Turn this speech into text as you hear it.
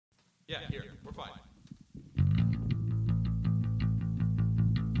Yeah, here. We're fine.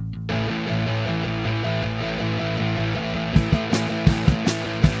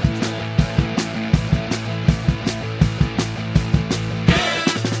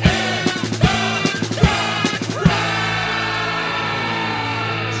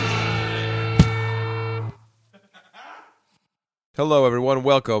 Hello, everyone.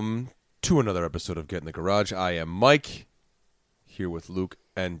 Welcome to another episode of Get in the Garage. I am Mike, here with Luke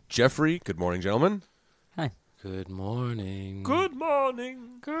and Jeffrey. Good morning, gentlemen. Hi. Good morning. Good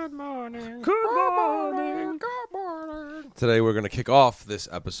morning. Good morning. Good morning. Good morning. Today, we're going to kick off this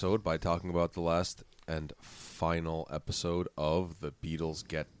episode by talking about the last and final episode of The Beatles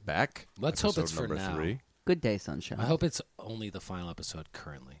Get Back. Let's hope it's episode for number now. 3. Good day, sunshine. I hope it's only the final episode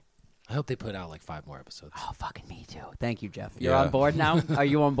currently. I hope they put out like 5 more episodes. Oh, fucking me too. Thank you, Jeff. You're Yeah. on board now? Are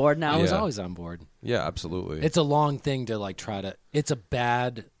you on board now? I was Yeah. always on board. Yeah, absolutely. It's a long thing to like try to. It's a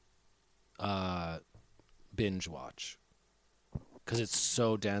bad binge watch because it's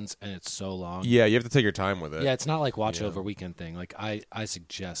so dense and it's so long. Yeah, you have to take your time with it. Yeah, it's not like watch Yeah. over weekend thing. Like I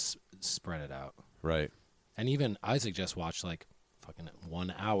suggest spread it out, Right. and even I suggest watch like fucking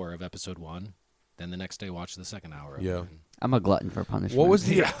 1 hour of episode 1, then the next day watch the second hour. Of Yeah. it. I'm a glutton for punishment. What was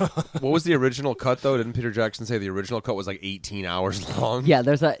the what was the original cut though? Didn't Peter Jackson say the original cut was like 18 hours long? Yeah,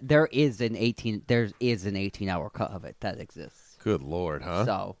 there is an 18-hour cut of it that exists. Good Lord, huh?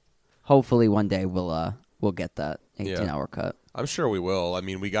 So, hopefully one day we'll get that 18-hour cut. I'm sure we will. I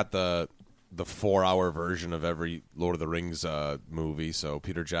mean, we got the 4-hour version of every Lord of the Rings movie. So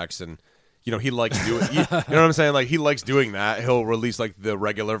Peter Jackson, you know, he likes doing. You know what I'm saying? Like he likes doing that. He'll release like the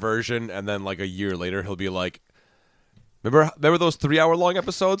regular version, and then like a year later, he'll be like, "Remember those 3-hour long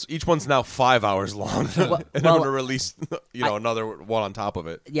episodes? Each one's now 5 hours long, and I'm well, going to release another one on top of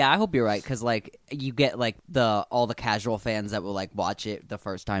it." Yeah, I hope you're right because like you get like all the casual fans that will like watch it the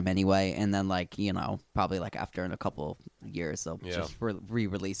first time anyway, and then like probably like after in a couple years they'll just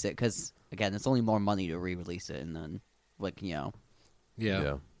re-release it because again it's only more money to re-release it and then like Yeah.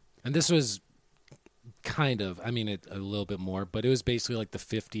 Yeah. And this was kind of, I mean, a little bit more, but it was basically like the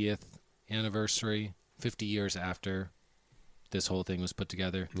 50th anniversary, 50 years after this whole thing was put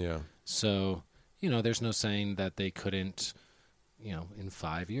together. Yeah. So, there's no saying that they couldn't, in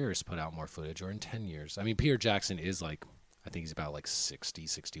 5 years put out more footage or in 10 years. I mean, Peter Jackson is like, I think he's about like 60,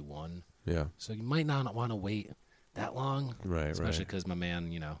 61. Yeah. So you might not want to wait that long. Right. Especially because my man,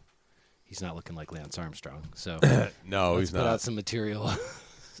 he's not looking like Lance Armstrong. So No, let's he's put not. out some material.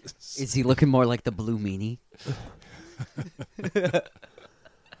 Is he looking more like the Blue Meanie?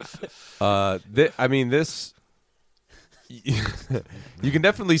 This. You can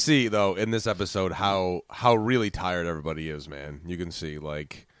definitely see though in this episode how really tired everybody is, man. You can see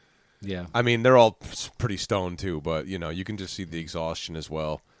like, Yeah. I mean, they're all pretty stoned too, but you can just see the exhaustion as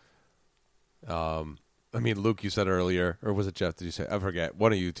well. I mean, Luke, you said earlier, or was it Jeff? Did you say? I forget.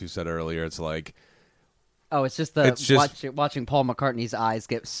 One of you two said earlier. It's like, Oh, it's just watching Paul McCartney's eyes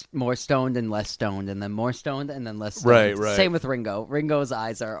get more stoned and less stoned, and then more stoned and then less stoned. Right. Same with Ringo. Ringo's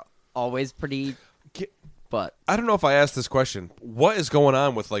eyes are always pretty, but I don't know if I asked this question. What is going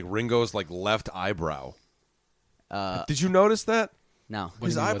on with like Ringo's like left eyebrow? Did you notice that? no. What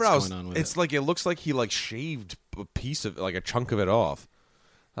His do you mean, what's eyebrows, going on with it's it? like it looks like he like shaved a piece of like a chunk of it off.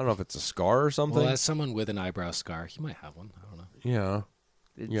 I don't know if it's a scar or something. Well, as someone with an eyebrow scar, he might have one. I don't know. Yeah.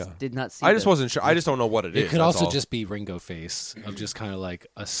 Did not see. I just this. wasn't sure. I just don't know what it is. It could that's also all. just be Ringo face of just kind of like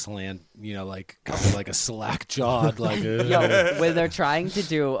a slant, like kind of like a slack jawed, like. Yo, when they're trying to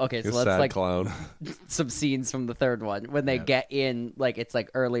do okay, so a let's sad like clown. some scenes from the third one when they get in, like it's like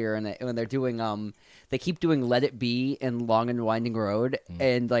earlier in it when they're doing they keep doing Let It Be and Long and Winding Road,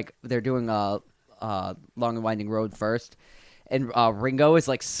 and like they're doing Long and Winding Road first, and Ringo is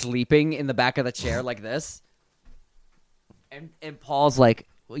like sleeping in the back of the chair like this, and Paul's like,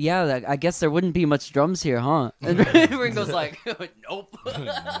 well, yeah, I guess there wouldn't be much drums here, huh? And Ringo's like, nope.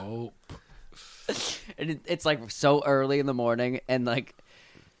 Nope. And it's like so early in the morning, and like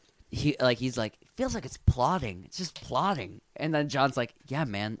he's like, it feels like it's plodding. It's just plodding. And then John's like, yeah,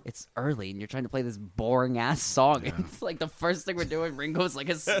 man, it's early, and you're trying to play this boring ass song. And it's like the first thing we're doing. Ringo's like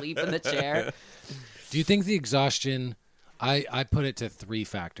asleep in the chair. Do you think the exhaustion? I put it to 3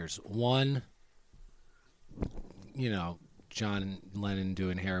 factors. One, John Lennon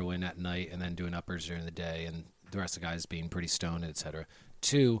doing heroin at night and then doing uppers during the day, and the rest of the guys being pretty stoned, etc.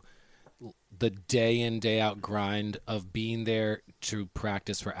 2, the day in, day out grind of being there to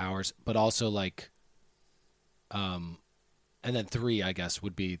practice for hours, but also like, and then 3, I guess,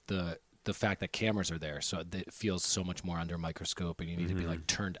 would be the fact that cameras are there, so it feels so much more under a microscope, and you need to be like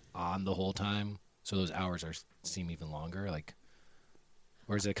turned on the whole time, so those hours seem even longer. Like,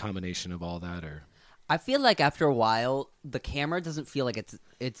 or is it a combination of all that? Or I feel like after a while, the camera doesn't feel like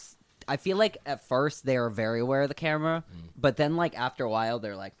it's. I feel like at first they are very aware of the camera, but then like after a while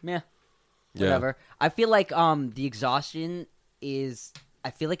they're like, meh, whatever. I feel like the exhaustion is. I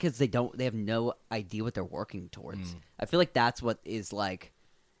feel like because they have no idea what they're working towards. I feel like that's what is like.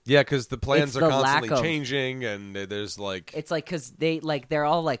 Yeah, because the plans It's are the constantly lack of- changing, and there's like It's like because they're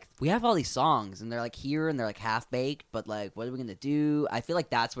all like, we have all these songs and they're like here and they're like half baked, but like what are we gonna do? I feel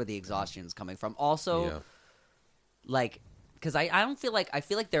like that's where the exhaustion is coming from. Also, yeah. like because I don't feel like I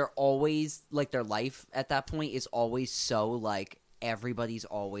feel like they're always like their life at that point is always so like everybody's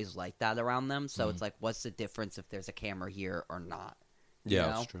always like that around them. So it's like, what's the difference if there's a camera here or not? You Yeah,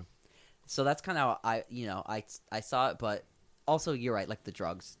 know? that's true. So that's kind of how I saw it, but also you're right. Like the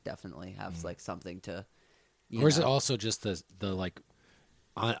drugs definitely have like something to. or is it also just the like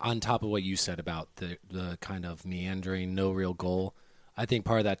on top of what you said about the kind of meandering, no real goal? I think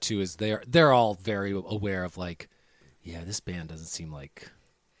part of that too is they're all very aware of like, yeah, this band doesn't seem like.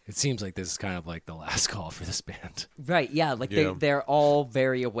 It seems like this is kind of like the last call for this band. Right, yeah, like Yeah. they're all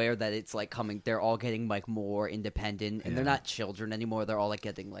very aware that it's like coming. They're all getting like more independent, and they're Yeah. not children anymore. They're all like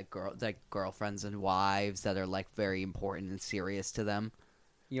getting like girlfriends and wives that are like very important and serious to them.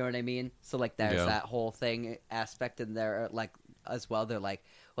 You know what I mean? So like there's Yeah. that whole thing aspect in there like as well. They're like,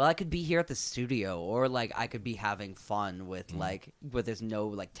 well, I could be here at the studio, or like I could be having fun with like where there's no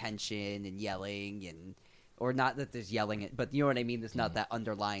like tension and yelling and. Or not that there's yelling, but you know what I mean? There's not that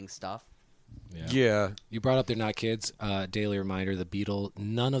underlying stuff. Yeah. You brought up they're not kids. Daily reminder: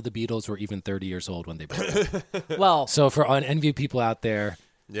 none of the Beatles were even 30 years old when they broke up. Well, So for unenvious people out there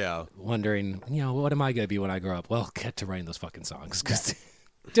Yeah. wondering, what am I going to be when I grow up? Well, get to writing those fucking songs because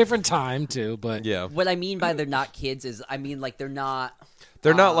different time too. But Yeah. what I mean by they're not kids is, I mean, like, they're not...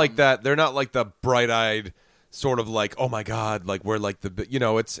 They're not like that. They're not like the bright-eyed sort of like, oh my god, like we're like the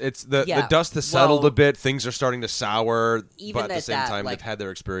it's the Yeah, dust has settled well, a bit. Things are starting to sour, even but at the at same that, time like- they've had their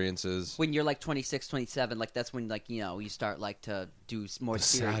experiences. When you're, like, 26, 27, like, that's when, like, you start, like, to do more the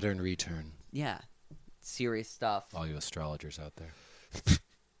serious... Saturn return. Yeah. Serious stuff. All you astrologers out there.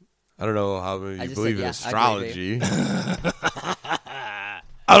 I don't know how many I you just believe said, in yeah, I agree astrology.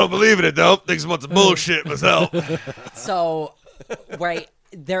 I don't believe in it though. Think it's a bunch of bullshit myself. So, right,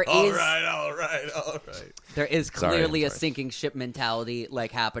 there is... all right. There is Sorry, clearly I'm a sorry. sinking ship mentality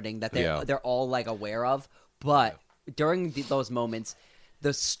like happening that Yeah. they're all like aware of, but during those moments,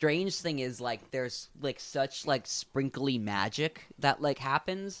 the strange thing is like there's like such like sprinkly magic that like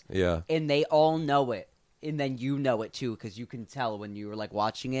happens, Yeah. and they all know it, and then you know it too because you can tell when you're like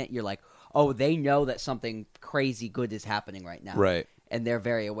watching it. You're like, oh, they know that something crazy good is happening right now, Right. and they're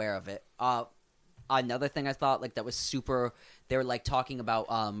very aware of it. Another thing I thought like that was super. They were like talking about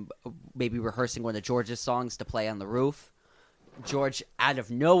maybe rehearsing one of George's songs to play on the roof. George out of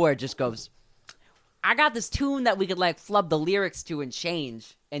nowhere just goes, "I got this tune that we could like flub the lyrics to and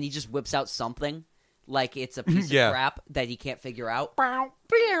change," and he just whips out something like it's a piece Yeah. of crap that he can't figure out.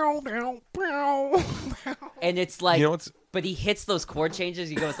 And it's like, You know what's but he hits those chord changes.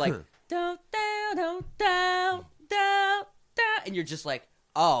 He goes like, down, down, down, down, down, down, and you're just like,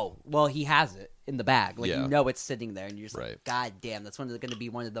 oh, well, he has it in the bag. Like, Yeah. you know it's sitting there, and you're just Right. like, God damn, that's going to be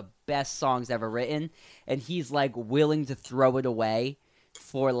one of the best songs ever written. And he's, like, willing to throw it away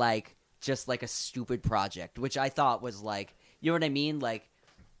for, like, just, like, a stupid project, which I thought was, like, you know what I mean? Like,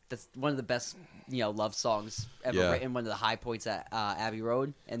 that's one of the best, love songs ever Yeah. written, one of the high points at Abbey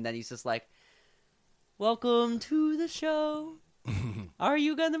Road. And then he's just like, welcome to the show. Are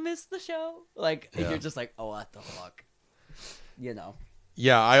you going to miss the show? Like, and Yeah. you're just like, oh, what the fuck? You know.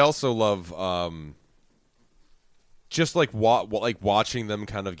 Yeah, I also love just like watching them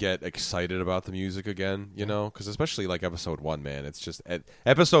kind of get excited about the music again, you know, because especially like episode 1, man, it's just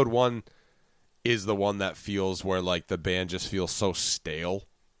episode 1 is the one that feels where like the band just feels so stale,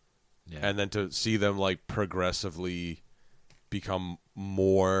 and then to see them like progressively become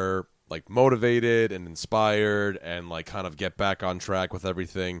more like motivated and inspired and like kind of get back on track with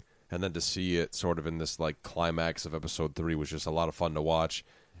everything. And then to see it sort of in this like climax of episode 3 was just a lot of fun to watch,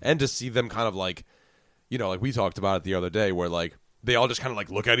 and to see them kind of like, like we talked about it the other day, where like they all just kind of like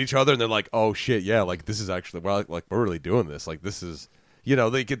look at each other and they're like, oh shit, yeah, like this is actually we're really doing this, like this is,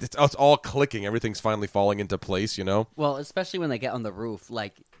 they get it's all clicking, everything's finally falling into place, Well, especially when they get on the roof,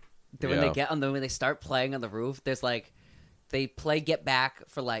 like when they start playing on the roof, there's like they play Get Back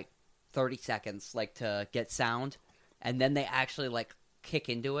for like 30 seconds, like to get sound, and then they actually like kick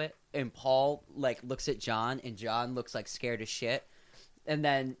into it, and Paul like looks at John, and John looks like scared as shit, and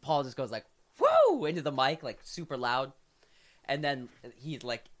then Paul just goes like woo into the mic like super loud, and then he's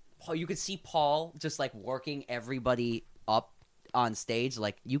like, you could see Paul just like working everybody up on stage,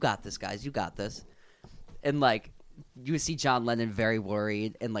 like, you got this, guys, you got this. And, like, you see John Lennon very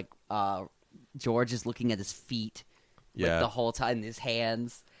worried, and, like, George is looking at his feet like, the whole time, his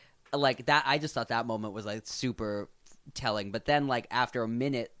hands. Like, that, I just thought that moment was, like, super telling. But then, like, after a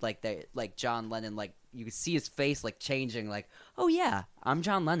minute, like, John Lennon, like, you could see his face, like, changing, like, oh, yeah, I'm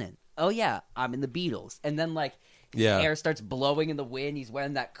John Lennon. Oh, yeah, I'm in the Beatles. And then, like, his hair starts blowing in the wind. He's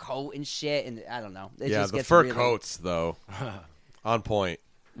wearing that coat and shit, and I don't know. It just the gets fur really, coats, though, on point.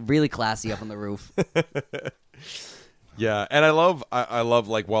 really classy up on the roof. Yeah, and I love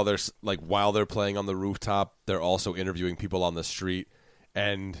like while they're playing on the rooftop, they're also interviewing people on the street,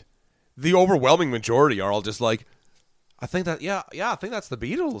 and the overwhelming majority are all just like, I think that I think that's the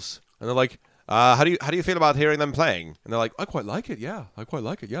Beatles, and they're like, how do you feel about hearing them playing? And they're like, I quite like it. Yeah, I quite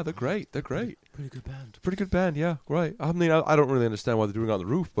like it. Yeah, they're great. They're great. Pretty good band. Yeah, great. I mean, I don't really understand why they're doing it on the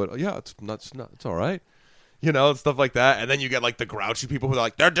roof, but yeah, it's all right. You know, and stuff like that. And then you get like the grouchy people who are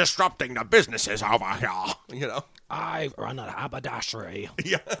like, they're disrupting the businesses over here. You know, I run an haberdashery.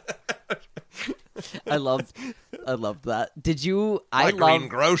 Yeah. I loved that. Did you? My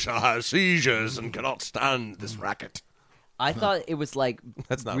greengrocer has seizures and cannot stand this racket. I thought it was like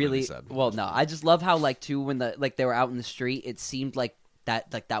That's not really really sad. well. No, I just love how like too when they were out in the street, it seemed like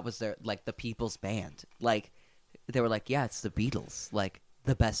that was their like the people's band. Like they were like, yeah, it's the Beatles, like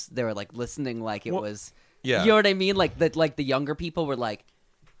the best. They were like listening like it was. Yeah. You know what I mean? Like the younger people were like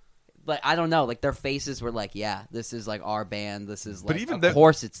I don't know, like their faces were like, yeah, this is like our band. This is like, of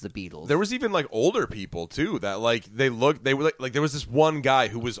course it's the Beatles. There was even like older people too that like they were like there was this one guy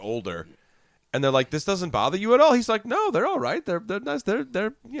who was older, and they're like, this doesn't bother you at all. He's like, no, they're all right. They're nice. They're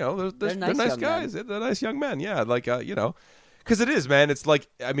you know they're nice guys. They're nice young men. Yeah, like you know, because it is, man. It's like,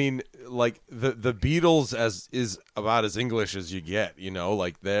 I mean, like the Beatles is about as English as you get. You know,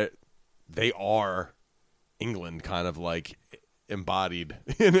 like they are England kind of like embodied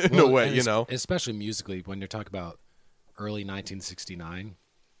in a way, you know, especially musically. When you're talking about early 1969,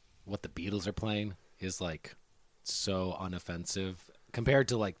 what the Beatles are playing is like so unoffensive compared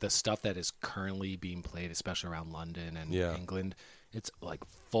to like the stuff that is currently being played, especially around London and England. It's like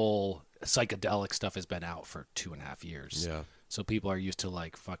full psychedelic stuff has been out for 2.5 years. Yeah. So people are used to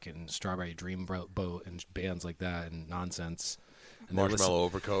like fucking Strawberry Dreamboat and bands like that and nonsense. And Marshmallow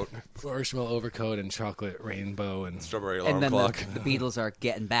Overcoat, and Chocolate Rainbow and Strawberry Alarm and then Clock. the Beatles are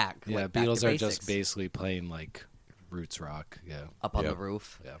getting back. Yeah, like, back Beatles to are basics. just basically playing like roots rock. Yeah, up on the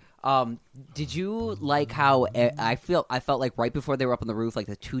roof. Yeah. Did you like how I felt like right before they were up on the roof, like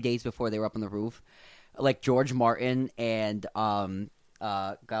the 2 days before they were up on the roof, like George Martin and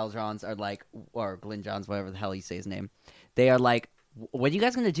Giles Johns are like, or Glyn Johns, whatever the hell you say his name, they are like, what are you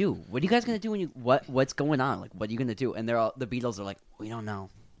guys gonna do? What are you guys gonna do when you what's going on? Like, what are you gonna do? And the Beatles are like, we don't know.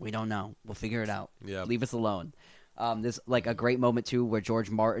 We'll figure it out. Yeah, leave us alone. There's like a great moment too where George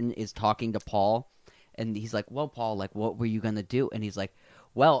Martin is talking to Paul, and he's like, well, Paul, like, what were you gonna do? And he's like,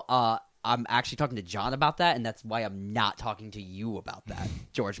 well, I'm actually talking to John about that, and that's why I'm not talking to you about that.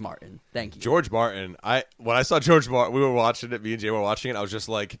 George Martin, thank you. George Martin. When I saw George Martin, we were watching it. Me and Jay were watching it. I was just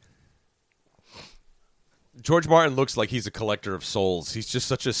like, George Martin looks like he's a collector of souls. He's just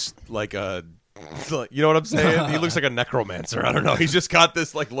such a like a, you know what I'm saying? He looks like a necromancer. I don't know. He's just got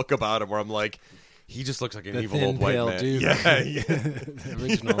this like look about him where I'm like, he just looks like an evil old white man. Dude. Yeah, the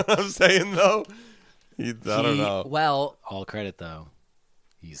original. You know what I'm saying though? I don't know. Well, all credit though.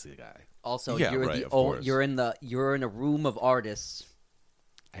 He's the guy. Also, yeah, you're right, you're in a room of artists,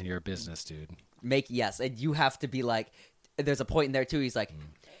 and you're a business dude. And you have to be like. There's a point in there too. He's like,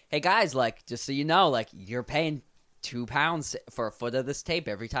 "Hey guys, like, just so you know, like, you're paying £2 for a foot of this tape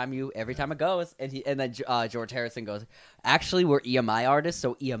every time it goes." And then George Harrison goes, "Actually, we're EMI artists,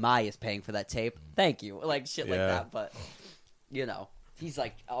 so EMI is paying for that tape. Thank you." Like shit like that. But you know, he's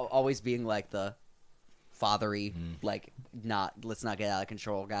like always being like the fathery, like let's not get out of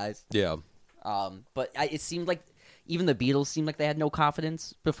control, guys. Yeah. But it seemed like even the Beatles seemed like they had no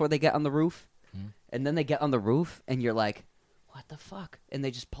confidence before they get on the roof, and then they get on the roof, and you're like, what the fuck? And they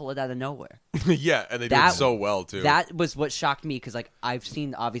just pull it out of nowhere. Yeah, and they do it so well too. That was what shocked me because like I've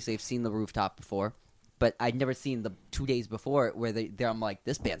seen the rooftop before, but I'd never seen the 2 days before it where I'm like,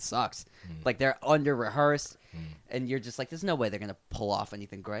 this band sucks. Like they're under rehearsed, and you're just like, there's no way they're gonna pull off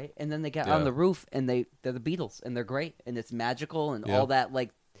anything great. And then they get on the roof, and they're the Beatles, and they're great, and it's magical, and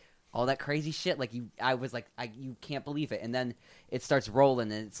all that crazy shit. Like I was like, you can't believe it. And then it starts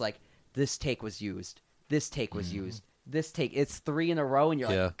rolling, and it's like, this take was used. This take was used. This take, it's 3 in a row, and you're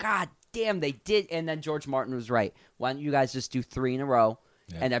like, God damn, they did. And then George Martin was right. Why don't you guys just do 3 in a row?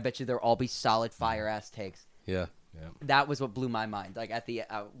 Yeah. And I bet you they'll all be solid fire ass takes. Yeah. That was what blew my mind. Like at the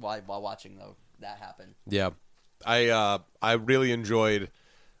while watching that happen. Yeah. I really enjoyed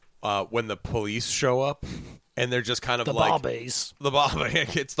when the police show up and they're just kind of The like Barbies. the Bobby.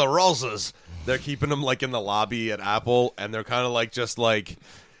 It's the Roses. They're keeping them like in the lobby at Apple, and they're kind of like just like.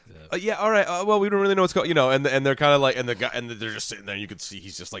 Yeah, all right. Well, we don't really know what's going, and they're kind of like, and the guy, and they're just sitting there. You can see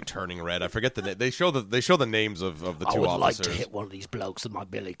he's just like turning red. I forget the name. They show the names of the two officers. one of these blokes with my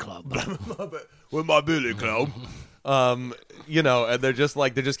billy club. With my billy club. And they're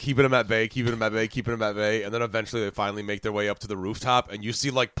just keeping him at bay, and then eventually they finally make their way up to the rooftop, and you see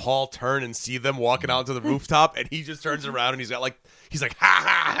like Paul turn and see them walking out to the rooftop, and he just turns around and he's like ha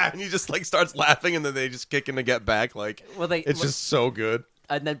ha, and he just like starts laughing, and then they just kick him to get back. Like, it's just so good.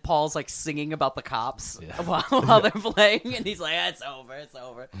 And then Paul's like singing about the cops while they're playing, and he's like, "It's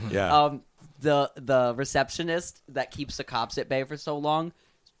over." Yeah. The receptionist that keeps the cops at bay for so long,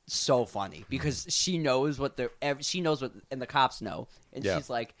 so funny because she knows what and the cops know, and she's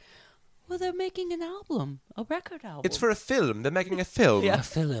like, "Well, they're making an album, a record album. It's for a film. They're making a film. Yeah. A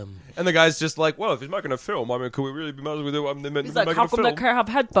film. And the guy's just like, well, if he's making a film, I mean, could we really be messing with it? He's like, how come they can't have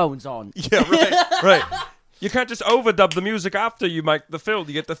headphones on? Yeah, right. You can't just overdub the music after you make the film.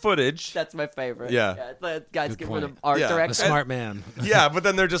 You get the footage. That's my favorite. Yeah. The guy's Good giving him point. art Yeah. A direction. smart man. Yeah, but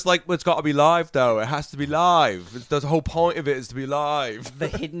then they're just like, well, it's got to be live, though. It has to be live. The whole point of it is to be live. The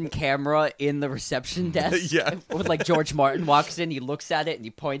hidden camera in the reception desk. Yeah. With like George Martin walks in, he looks at it and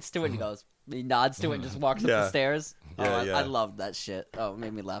he points to it and he nods to it and just walks up Yeah. the stairs. Yeah, yeah. I loved that shit. Oh, it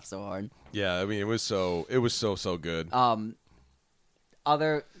made me laugh so hard. Yeah, I mean, it was so good.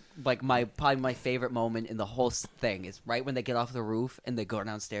 Other like probably my favorite moment in the whole thing is right when they get off the roof and they go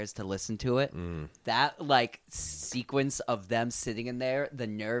downstairs to listen to it. That like sequence of them sitting in there, the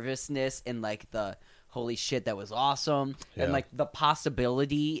nervousness and like the holy shit, that was awesome, Yeah. and like the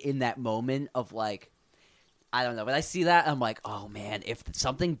possibility in that moment of like, I don't know, when I see that I'm like, oh man, if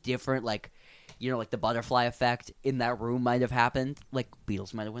something different, like like the butterfly effect in that room might have happened, like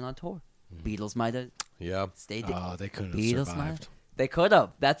Beatles might have went on tour. Beatles might have Yeah. stayed. Oh, they couldn't have Beatles survived. They could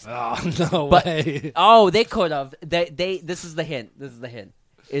have. That's Oh, no But- way. Oh, they could have. This is the hint.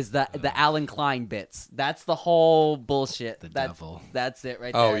 Is the Alan Klein bits. That's the whole bullshit. The That- devil. That's it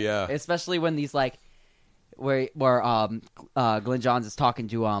right Oh, there. yeah. Especially when these like where Glenn Johns is talking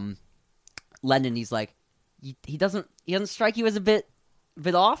to Lennon, he's like he doesn't strike you as a bit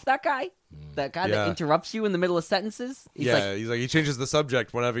off, that guy? That guy that Yeah. interrupts you in the middle of sentences? He's like, he changes the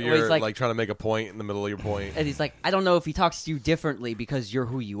subject whenever Well, you're he's like- like trying to make a point in the middle of your point. and he's like, I don't know if he talks to you differently because you're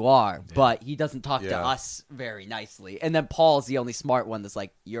who you are, but he doesn't talk to Yeah. us very nicely. And then Paul's the only smart one that's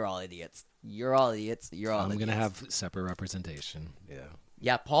like, you're all idiots. You're all idiots. You're all I'm idiots. going to have separate representation. Yeah.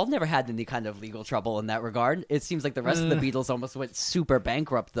 Yeah, Paul never had any kind of legal trouble in that regard. It seems like the rest of the Beatles almost went super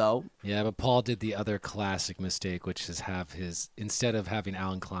bankrupt, though. Yeah, but Paul did the other classic mistake, which is instead of having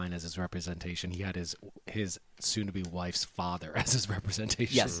Alan Klein as his representation, he had his soon-to-be wife's father as his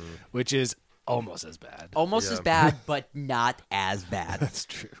representation. Yes. Which is almost as bad. Almost Yeah. as bad, but not as bad. That's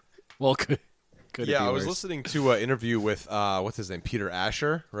true. Well, could it be Yeah, I was worse? listening to an interview with what's his name, Peter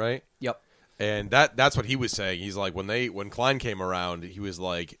Asher, right? Yep. And that's what he was saying. He's like, when Klein came around, he was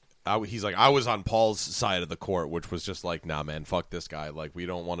like, I was on Paul's side of the court, which was just like, nah, man, fuck this guy. Like, we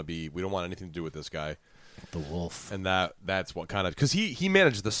don't want anything to do with this guy. The wolf. And that's what kind of, because he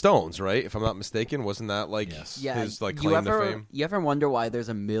managed the Stones, right? If I'm not mistaken, wasn't that like Yes. Yeah, his like claim to fame? You ever wonder why there's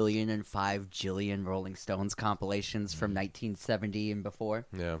 1,005 jillion Rolling Stones compilations from 1970 and before?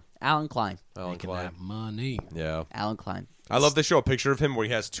 Yeah, Alan Klein. Alan Making Klein. that money. Yeah, Alan Klein. I love they show a picture of him where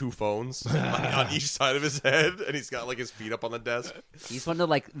he has two phones like, on each side of his head, and he's got like his feet up on the desk. He's one of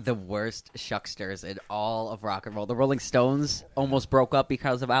like the worst shucksters in all of rock and roll. The Rolling Stones almost broke up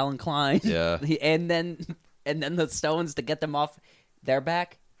because of Alan Klein. Yeah. and then the Stones, to get them off their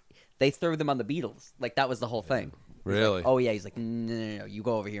back, they threw them on the Beatles. Like that was the whole thing. Really? Oh yeah, he's like, no, you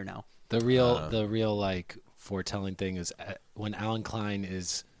go over here now. The real like foretelling thing is when Alan Klein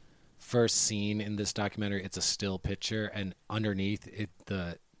is first seen in this documentary, it's a still picture, and underneath it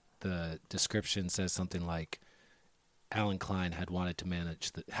the description says something like Alan Klein had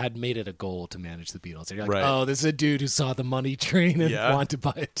made it a goal to manage the Beatles. And you're like, Right. oh, this is a dude who saw the Money Train and Yeah. wanted to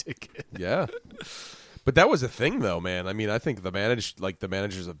buy a ticket. Yeah. But that was a thing, though, man. I mean, I think the managers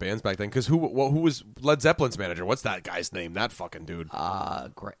of bands back then, because who was Led Zeppelin's manager? What's that guy's name? That fucking dude,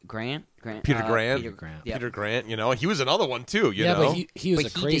 Grant. Peter Grant. Peter Grant. Yeah. Peter Grant. You know, he was another one too. You know, but he was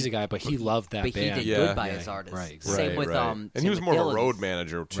But a he crazy did- guy, but he loved that But he band. did Yeah. good by Yeah, his artists. right, exactly. Same with right. and he was with more of a Dylan's. road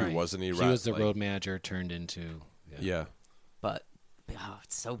manager too, Right. wasn't he? He Right, was the like- road manager turned into. Yeah, But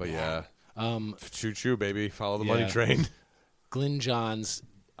it's so but bad. yeah, choo choo, baby, follow the money Yeah. train. Glyn Johns.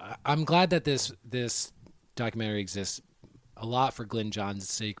 I'm glad that this documentary exists a lot for Glyn Johns'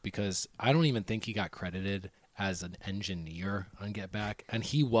 sake, because I don't even think he got credited as an engineer on Get Back, and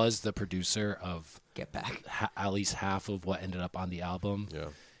he was the producer of Get Back. at least half of what ended up on the album. Yeah.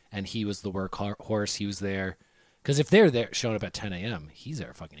 And he was the workhorse. He was there because if they're there showing up at 10 a.m., he's there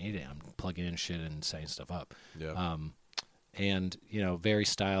at fucking 8 a.m. plugging in shit and setting stuff up. Yeah. And very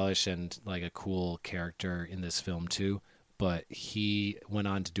stylish and like a cool character in this film too. But he went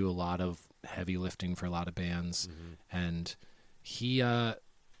on to do a lot of heavy lifting for a lot of bands, and he,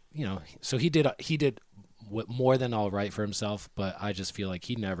 so he did more than all right for himself. But I just feel like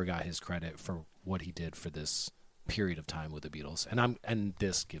he never got his credit for what he did for this period of time with the Beatles, and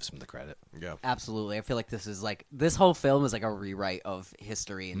this gives him the credit. Yeah. Absolutely. I feel like this whole film is like a rewrite of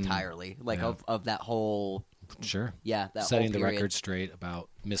history entirely, of that whole. Sure. Yeah, that setting whole the period. record straight about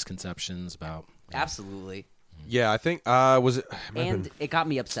misconceptions about. Absolutely. Yeah, I think was it And it got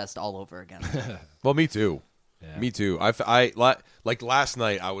me obsessed all over again. well, me too. Yeah. Me too. Like last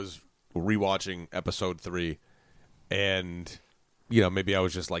night I was rewatching episode 3, and maybe I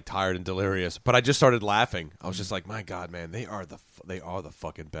was just like tired and delirious, but I just started laughing. I was just like, my God, man, they are the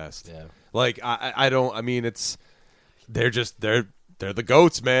fucking best. Yeah. Like they're the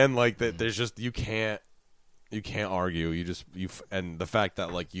goats, man. Like there's just you can't argue. And the fact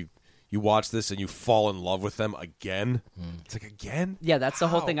that like you watch this and you fall in love with them again. It's like again. Yeah, that's the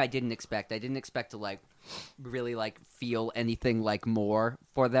whole How? thing I didn't expect. I didn't expect to like really like feel anything like more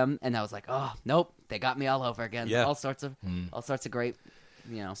for them, and I was like, oh nope, they got me all over again. Yeah. All sorts of great,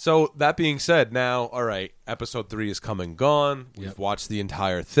 So that being said, now all right, episode 3 is come and gone. We've Yep. watched the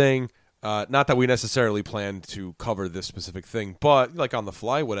entire thing. Not that we necessarily planned to cover this specific thing, but like on the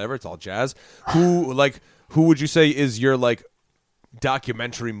fly, whatever, it's all jazz. Who would you say is your like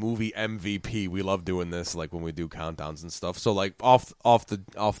documentary movie MVP? We love doing this, like when we do countdowns and stuff. So like off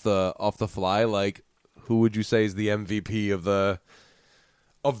the fly, like who would you say is the MVP of the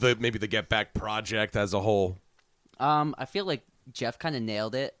maybe the Get Back project as a whole? I feel like Jeff kind of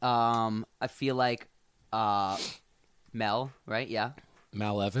nailed it. I feel like Mel, right? Yeah,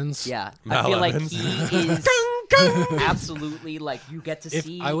 Mal Evans. yeah. Mel I feel Evans. like he is absolutely like you get to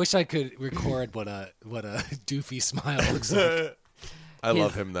see. I wish I could record what a doofy smile looks like. I His-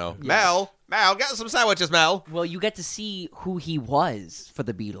 love him though. yeah. Mel, get some sandwiches, Mel. Well, you get to see who he was for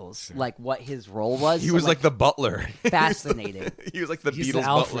the Beatles, like what his role was. He So, was like the butler. fascinating. He was like the He's Beatles the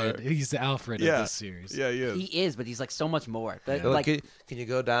Alfred. butler. He's the Alfred Yeah, of this series. yeah, he is. He is, but he's like so much more. But Yeah. like, can you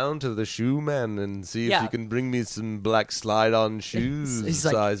go down to the shoe man and see if Yeah. you can bring me some black slide-on shoes, He's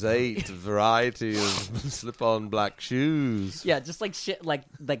like- size 8, variety of slip-on black shoes? yeah, just like shit, like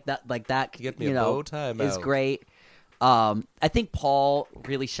that. Get me you a know, bow tie, is Mel. great. I think Paul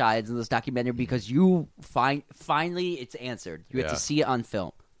really shines in this documentary because you finally it's answered. You get Yeah. to see it on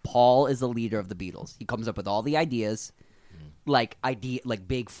film. Paul is the leader of the Beatles. He comes up with all the ideas, like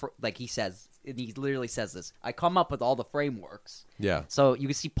he says. And he literally says this. I come up with all the frameworks. Yeah, So you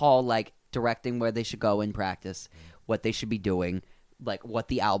can see Paul like directing where they should go in practice, what they should be doing, like what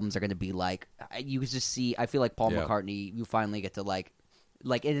the albums are going to be like. You can just see. I feel like Paul Yeah. McCartney. You finally get to like,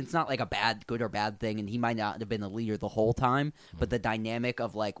 and it's not like a good or bad thing. And he might not have been the leader the whole time, but the dynamic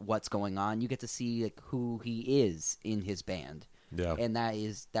of like what's going on, you get to see like who he is in his band. yeah. And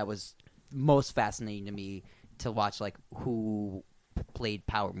that was most fascinating to me to watch like who played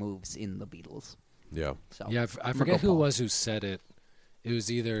power moves in the Beatles. Yeah. So Yeah, I I'm gonna forget go who it Paul. was who said it. It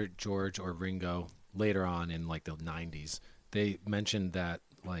was either George or Ringo later on in like the 90s. They mentioned that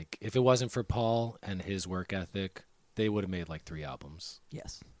like if it wasn't for Paul and his work ethic, they would have made like 3 albums.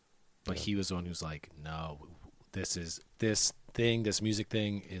 Yes. But he was the one who's like, no, this music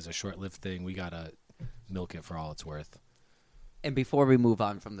thing is a short-lived thing. We got to milk it for all it's worth. And before we move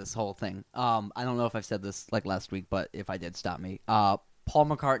on from this whole thing, I don't know if I've said this like last week, but if I did, stop me. Paul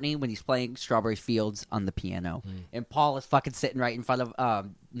McCartney, when he's playing Strawberry Fields on the piano, and Paul is fucking sitting right in front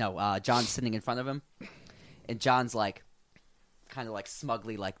of, John's sitting in front of him, and John's like, kind of like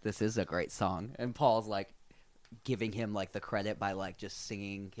smugly like, this is a great song, and Paul's like, giving him like the credit by like just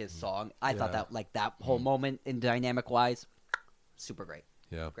singing his song. I thought Yeah. that like that whole moment in dynamic wise, super great.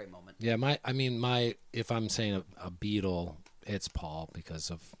 Yeah. Great moment. Yeah, if I'm saying a Beatle, it's Paul because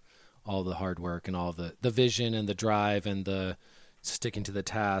of all the hard work and all the vision and the drive and the sticking to the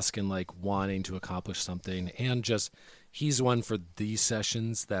task and like wanting to accomplish something. And just, he's one for these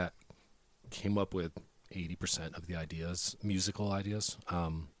sessions that came up with 80% of the ideas, musical ideas.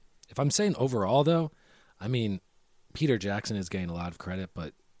 If I'm saying overall though, I mean, Peter Jackson is getting a lot of credit,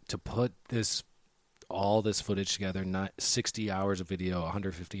 but to put all this footage together, not 60 hours of video,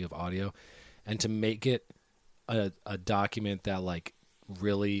 150 of audio, and to make it a document that like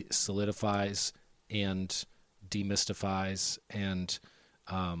really solidifies and demystifies and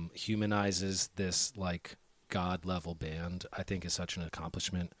humanizes this like god level band, I think is such an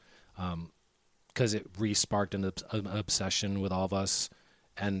accomplishment. Because it re-sparked an obsession with all of us,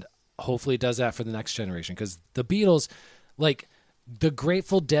 and hopefully it does that for the next generation. Because the Beatles, like the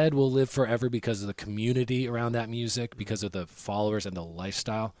Grateful Dead, will live forever because of the community around that music, because of the followers and the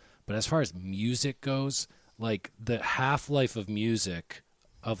lifestyle. But as far as music goes, like the half-life of music,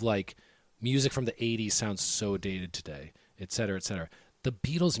 music from the 80s sounds so dated today, et cetera, et cetera. The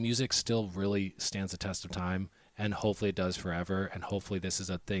Beatles' music still really stands the test of time, and hopefully it does forever. And hopefully this is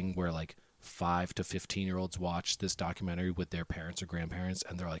a thing where like 5 to 15-year-olds watch this documentary with their parents or grandparents,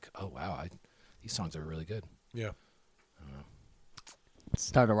 and they're like, "Oh wow, these songs are really good." Yeah.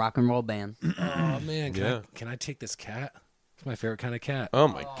 Start a rock and roll band. Oh man, Yeah. can I take this cat? It's my favorite kind of cat. Oh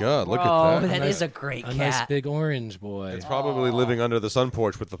my God! Look Oh, at that. that is a great A cat. nice big orange boy. It's probably living under the sun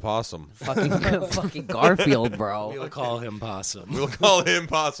porch with the possum. fucking Garfield, bro. We'll call him Possum. We'll call him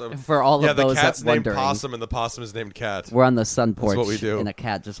Possum. For all Yeah, of the those cat's that named wondering, Possum, and the possum is named Cat. we're on the sun porch, what we do. and a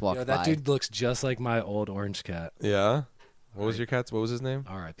cat just walked Yo, that by. dude looks just like my old orange cat. Yeah. What was your cat's? What was his name?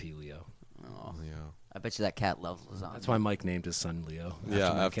 R.I.P. Leo. Oh, Leo. I bet you that cat loves lasagna. That's why Mike named his son Leo. Yeah,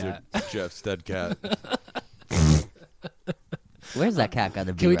 my after cat. Jeff's dead cat. Where's that cat got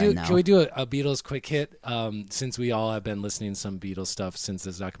to be Can we right do now? Can we do a Beatles quick hit? Since we all have been listening to some Beatles stuff since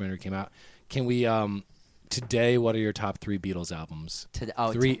this documentary came out, can we today? What are your top 3 Beatles albums?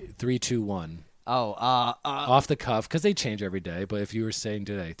 Three, two, one. Off the cuff, because they change every day. But if you were saying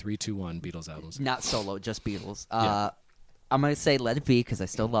today, 3, 2, 1 Beatles albums. Not solo, just Beatles. Yeah. I'm gonna say Let It Be because I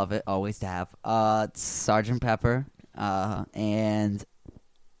still love it, always have. Sgt. Pepper, and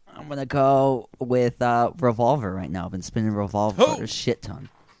I'm gonna go with Revolver right now. I've been spinning Revolver a shit ton.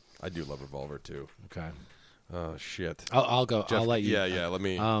 I do love Revolver too. Okay, Oh shit. I'll go. Jeff, I'll let you. Yeah. Let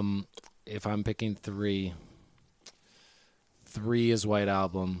me. If I'm picking 3 is White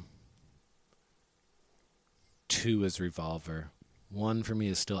Album. 2 is Revolver. 1 for me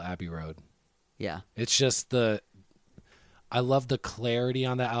is still Abbey Road. Yeah, It's just I love the clarity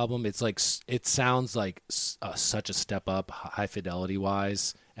on that album. It's like it sounds like such a step up, high fidelity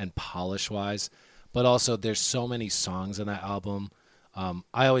wise and polish wise, but also there's so many songs on that album.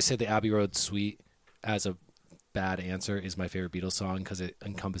 I always say the Abbey Road Suite as a bad answer is my favorite Beatles song because it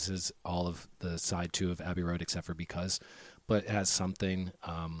encompasses all of the side 2 of Abbey Road except for Because, but it has something.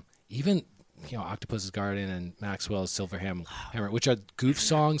 Even Octopus's Garden and Maxwell's Silver Hammer, which are goof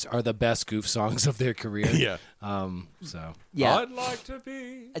songs, are the best goof songs of their career. yeah. So yeah. I'd like to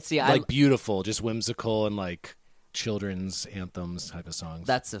be. See, like beautiful, just whimsical and like children's anthems type of songs.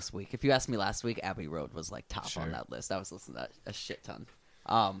 that's this week. If you asked me last week, Abbey Road was like top Sure. on that list. I was listening to that a shit ton.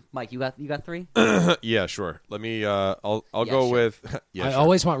 Mike, you got 3? Yeah, sure. Let me. I'll Yeah, go sure. with. Yeah, I sure.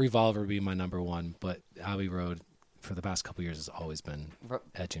 always want Revolver to be my number 1, but Abbey Road for the past couple years has always been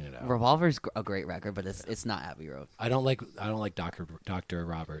edging it out. Revolver's a great record, but it's not Abbey Road. I don't like Dr.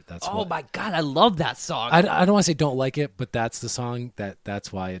 Robert. That's Oh what, my god, I love that song. I don't want to say don't like it, but that's the song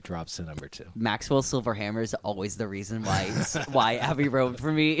that's why it drops to number 2. Maxwell Silver Hammer is always the reason why Abbey Road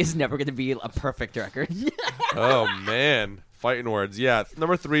for me is never going to be a perfect record. Oh man, fighting words. Yeah,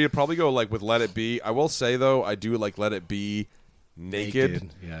 number 3 would probably go like with Let It Be. I will say though, I do like Let It Be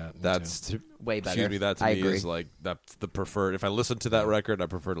naked. Yeah, me That's too. Way better. Excuse me. That to I me agree. is like that's the preferred. If I listen to that record, I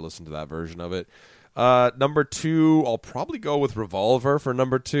prefer to listen to that version of it. Number 2, I'll probably go with Revolver for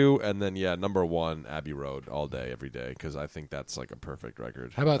number 2, and then number 1, Abbey Road, all day, every day, because I think that's like a perfect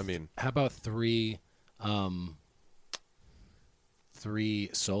record. How about I mean, how about 3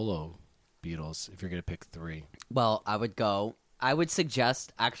 solo Beatles if you're gonna pick 3? Well, I would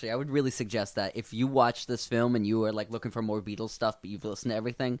really suggest that if you watch this film and you are like looking for more Beatles stuff, but you've listened to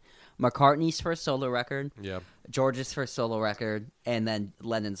everything, McCartney's first solo record, yeah, George's first solo record, and then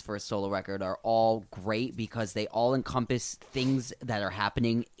Lennon's first solo record are all great because they all encompass things that are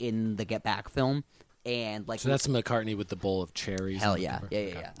happening in the Get Back film. And like, So that's McCartney with the bowl of cherries. hell and yeah, whatever.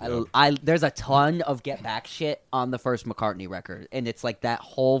 yeah. Okay. I there's a ton of Get Back shit on the first McCartney record, and it's like that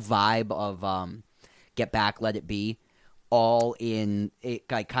whole vibe of Get Back, Let It Be, all in it.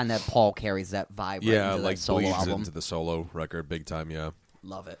 Like kind of Paul carries that vibe. Right yeah, into like that solo bleeds album. into the solo record big time. Yeah.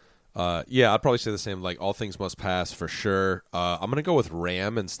 Love it. Yeah, I'd probably say the same. Like All Things Must Pass for sure. I'm gonna go with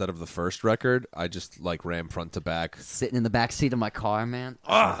Ram instead of the first record. I just like Ram front to back. Sitting in the back seat of my car, man.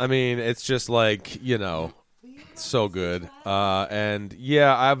 I mean, it's just like so good. And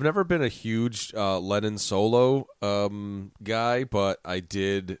yeah, I've never been a huge Lennon solo guy, but I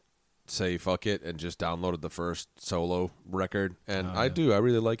did say fuck it and just downloaded the first solo record, and I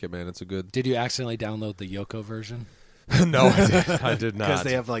really like it, man. It's a good. Did you accidentally download the Yoko version? No, I did not. Because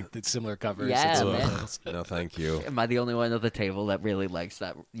they have like the similar covers. Yeah, It's man. No, thank you. Am I the only one at the table that really likes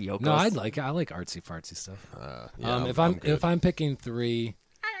that Yoko? No, I like artsy fartsy stuff. Yeah, If I'm picking 3,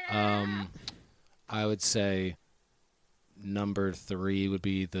 I would say number 3 would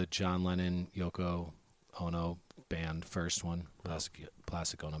be the John Lennon Yoko Ono band, first one,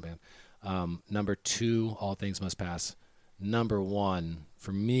 Plastic Ono band. Number 2, All Things Must Pass. Number 1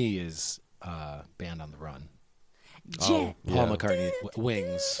 for me is Band on the Run. Oh, Paul McCartney,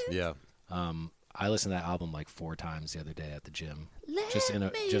 Wings. Yeah. I listened to that album like 4 times the other day at the gym,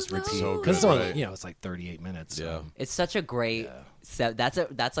 just repeat So because it's good, only right? it's like 38 minutes. Yeah. It's such a great.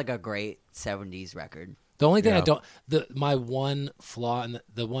 That's like a great '70s record. The only thing I Yeah. don't my one flaw and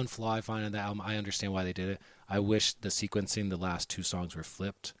the one flaw I find in the album, I understand why they did it. I wish the sequencing the last 2 songs were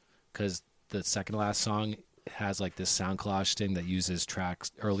flipped, because the second to last song has like this sound collage thing that uses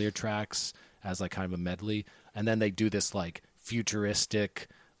earlier tracks as like kind of a medley, and then they do this like futuristic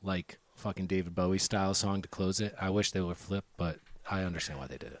like fucking David Bowie style song to close it. I wish they were flipped, but I understand why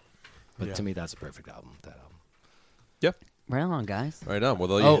they did it. But Yeah. to me, that's a perfect album. That album. Yep. Right on, guys. Right on. Well,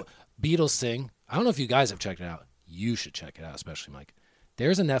 there you Oh, Beatles sing. I don't know if you guys have checked it out. You should check it out, especially Mike.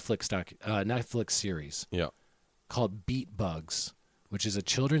 There's a Netflix series Yeah. called Beat Bugs, which is a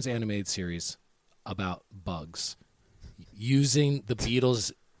children's animated series about bugs using the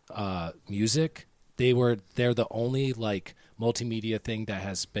Beatles music. They're the only like multimedia thing that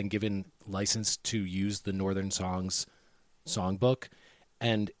has been given license to use the Northern Songs songbook,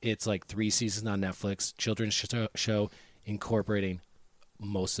 and it's like 3 seasons on Netflix. Children's show incorporating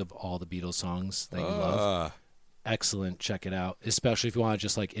most of all the Beatles songs that you love. Excellent. Check it out, especially if you want to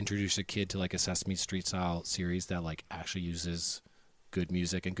just like introduce a kid to like a Sesame Street style series that like actually uses good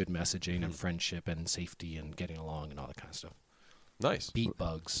music and good messaging and friendship and safety and getting along and all that kind of stuff. Nice. Beat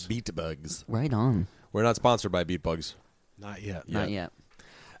Bugs. Beat Bugs. Right on. We're not sponsored by Beat Bugs. Not yet. Not yet.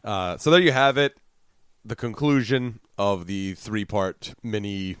 So there you have it. The conclusion of the 3-part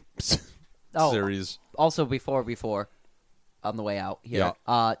mini series. Also, before on the way out here,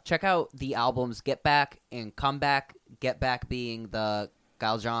 check out the albums Get Back and Come Back. Get Back being the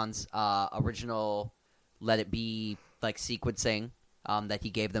Kyle John's original Let It Be like sequencing that he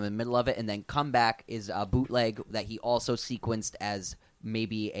gave them in the middle of it, and then Come Back is a bootleg that he also sequenced as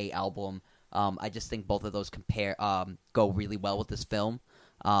maybe a album. I just think both of those go really well with this film.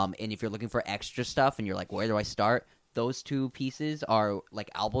 And if you're looking for extra stuff and you're like, where do I start? Those 2 pieces are like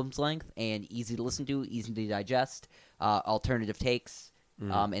albums length and easy to listen to, easy to digest, alternative takes,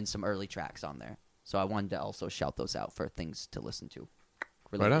 and some early tracks on there. So I wanted to also shout those out for things to listen to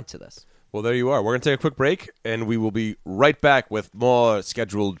related to this. Well, there you are. We're going to take a quick break, and we will be right back with more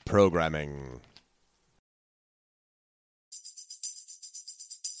scheduled programming.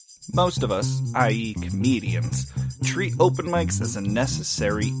 Most of us, i.e. comedians, treat open mics as a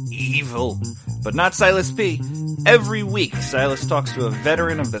necessary evil. But not Silas P. Every week, Silas talks to a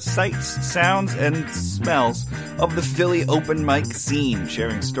veteran of the sights, sounds, and smells of the Philly open mic scene,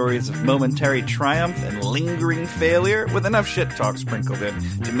 sharing stories of momentary triumph and lingering failure with enough shit talk sprinkled in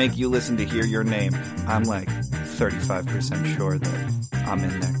to make you listen to hear your name. I'm like 35% sure that I'm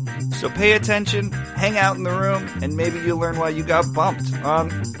in there. So pay attention, hang out in the room, and maybe you'll learn why you got bumped on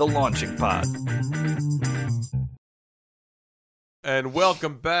the Launching Pod. And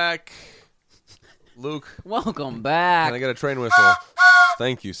welcome back, Luke. Welcome back. Can I get a train whistle?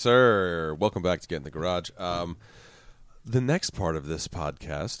 Thank you, sir. Welcome back to Get in the Garage. The next part of this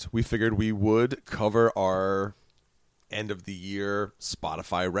podcast, we figured we would cover our end of the year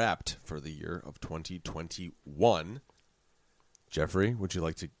Spotify Wrapped for the year of 2021. Jeffrey, would you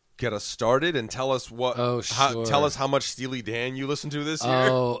like to get us started and tell us tell us how much Steely Dan you listened to this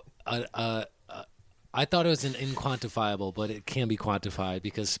year? I thought it was an inquantifiable, but it can be quantified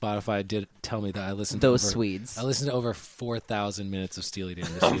because Spotify did tell me that I listened Those to Swedes. I listened to over 4,000 minutes of Steely Dan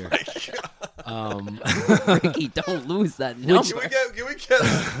this year. Ricky, don't lose that number. Can we get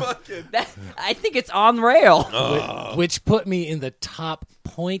fucking... I think it's on rail. Which put me in the top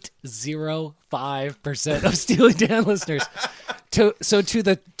 0.05% of Steely Dan listeners. To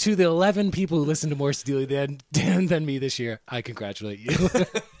the 11 people who listen to more Steely Dan than me this year, I congratulate you.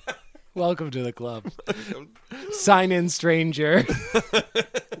 Welcome to the club. Sign in, stranger.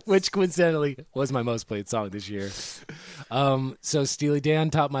 Which coincidentally was my most played song this year. So Steely Dan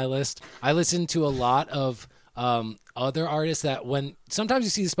topped my list. I listened to a lot of other artists that when sometimes you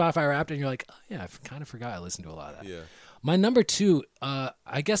see Spotify Wrapped and you're like, oh yeah, I kind of forgot I listened to a lot of that. Yeah. My number 2,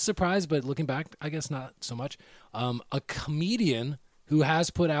 I guess surprised, but looking back, I guess not so much. A comedian who has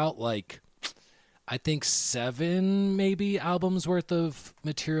put out like, I think 7 maybe albums worth of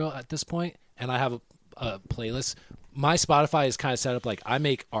material at this point, and I have a playlist. my Spotify is kind of set up like I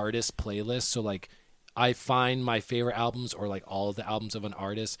make artist playlists. So like I find my favorite albums or like all of the albums of an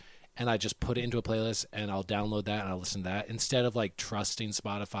artist, and I just put it into a playlist and I'll download that and I'll listen to that instead of like trusting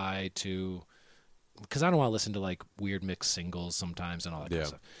Spotify to, because I don't want to listen to like weird mixed singles sometimes and all that kind of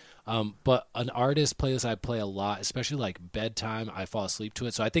stuff. But an artist playlist I play a lot, especially like bedtime, I fall asleep to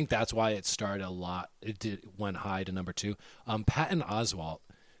it. So I think that's why it started a lot. Went high to number 2. Patton Oswalt,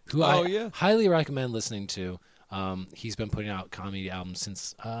 who I highly recommend listening to. He's been putting out comedy albums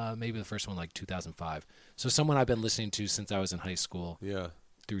since maybe the first one like 2005. So someone I've been listening to since I was in high school. Yeah.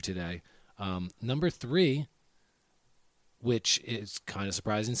 Through today. Number 3, which is kind of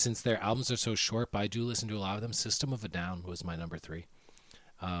surprising since their albums are so short, but I do listen to a lot of them. System of a Down was my number 3.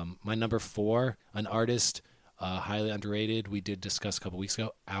 My number 4, an artist highly underrated, we did discuss a couple weeks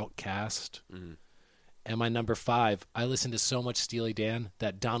ago, Outkast. And my number 5, I listen to so much Steely Dan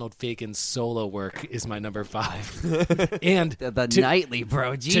that Donald Fagen's solo work is my number 5. And the nightly,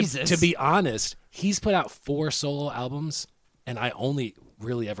 bro, Jesus. To be honest, he's put out 4 solo albums, and I only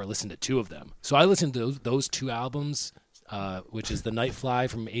really ever listened to 2 of them. So I listened to those 2 albums, which is The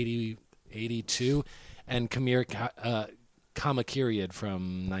Nightfly from 82 and Kamakiriad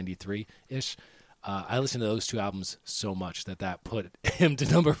from 93-ish. I listened to those 2 albums so much that put him to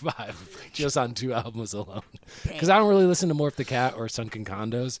number 5 just on 2 albums alone. Because I don't really listen to Morph the Cat or Sunken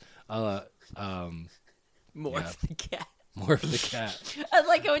Condos. Morph the Cat. Morph the Cat. I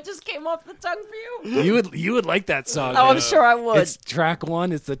like how it just came off the tongue for you. You would like that song. Oh, I'm sure I would. It's track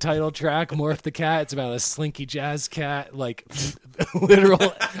 1. It's the title track, Morph the Cat. It's about a slinky jazz cat, like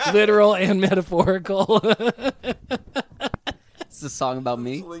literal and metaphorical. It's a song about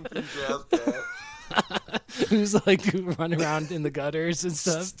me. Slinky jazz cat. Who's like running around in the gutters and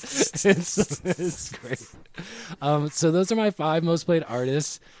stuff. It's great. So those are my 5 most played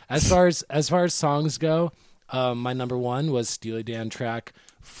artists. As far as songs go, my number 1 was Steely Dan track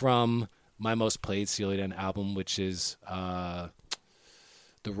from my most played Steely Dan album, which is The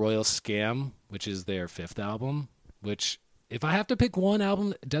Royal Scam, which is their 5th album. Which, if I have to pick one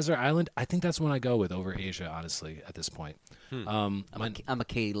album, Desert Island, I think that's one I go with over Asia, honestly, at this point. I'm a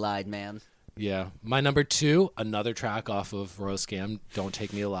Katy Lied man. Yeah. My number 2, another track off of Royal Scam, Don't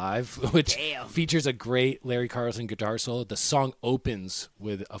Take Me Alive, which features a great Larry Carlson guitar solo. The song opens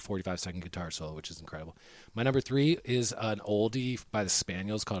with a 45-second guitar solo, which is incredible. My number 3 is an oldie by the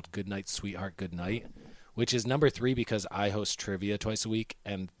Spaniels called Good Night, Sweetheart, Good Night, which is number 3 because I host trivia twice a week,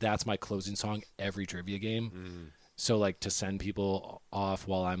 and that's my closing song every trivia game. So, like, to send people off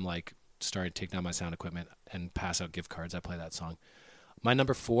while I'm, like, starting to take down my sound equipment and pass out gift cards, I play that song. My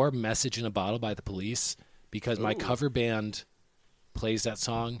number 4, Message in a Bottle by The Police, because my cover band plays that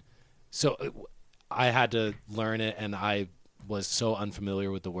song. So I had to learn it, and I was so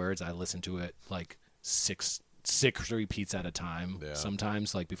unfamiliar with the words. I listened to it like six repeats at a time,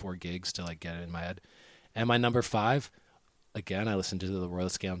 sometimes like before gigs to like get it in my head. And my number 5, again, I listened to the Royal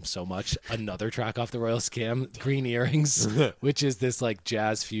Scam so much. Another track off the Royal Scam, Green Earrings, which is this like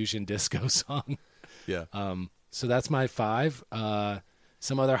jazz fusion disco song. Yeah. So that's my 5.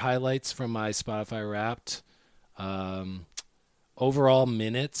 Some other highlights from my Spotify Wrapped. Overall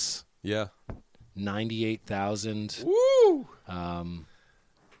minutes. Yeah. 98,000. Woo!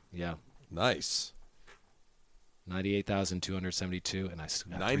 Yeah. Nice. 98,272, and I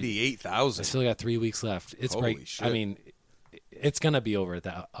still got 98,000. I still got 3 weeks left. It's Holy right. shit. I mean, it's gonna be over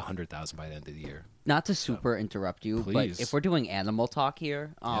 100,000 by the end of the year. Not to super interrupt you, Please. but if we're doing animal talk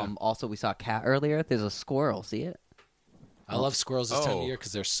here, also we saw a cat earlier. There's a squirrel. See it? I love squirrels this time of year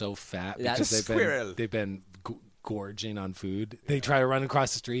because they're so fat. That's Because squirrel. they've been gorging on food. They try to run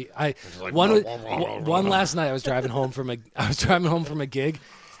across the street. One last night I was driving home from a gig,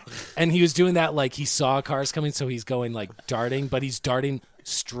 and he was doing that like he saw cars coming, so he's going like darting, but he's darting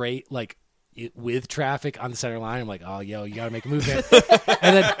straight like with traffic on the center line. I'm like, oh, yo, you gotta make a move there.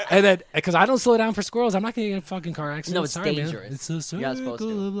 and then because I don't slow down for squirrels, I'm not gonna get in a fucking car accident. No, it's Sorry, dangerous. Man. It's a circle You're not supposed to.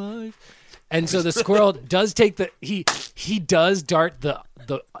 of life. And so the squirrel does take he does dart the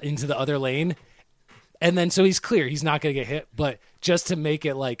into the other lane, and then so he's clear. He's not gonna get hit, but just to make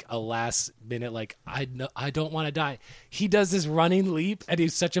it like a last minute, like I don't want to die. He does this running leap, and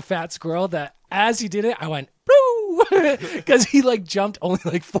he's such a fat squirrel that as he did it, I went boo, because he like jumped only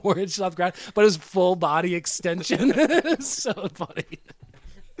like 4 inches off the ground, but it was full body extension. So funny.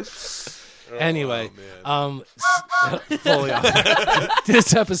 Anyway, fully off.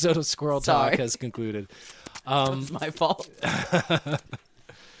 This episode of Squirrel Talk Sorry. has concluded. It's my fault.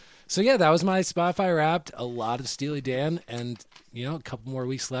 So yeah, that was my Spotify Wrapped. A lot of Steely Dan, and a couple more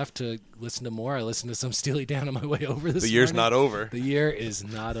weeks left to listen to more. I listened to some Steely Dan on my way over this The year's morning. not over. The year is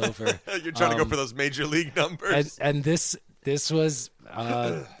not over. You're trying to go for those major league numbers. And this was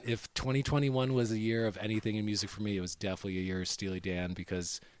if 2021 was a year of anything in music for me, it was definitely a year of Steely Dan,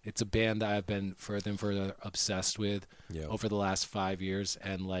 because it's a band that I've been further and further obsessed with over the last 5 years.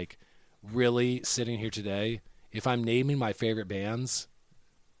 And like, really sitting here today, if I'm naming my favorite bands,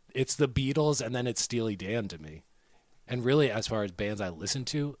 it's the Beatles and then it's Steely Dan to me. And really, as far as bands I listen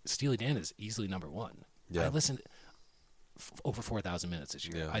to, Steely Dan is easily number one. Yeah. I listened over 4,000 minutes this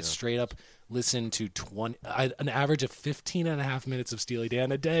year. Yeah, I yeah. straight up listened to an average of 15 and a half minutes of Steely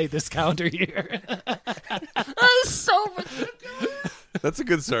Dan a day this calendar year. That is so ridiculous. That's a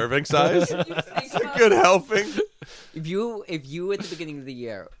good serving size. It's a good helping. If you at the beginning of the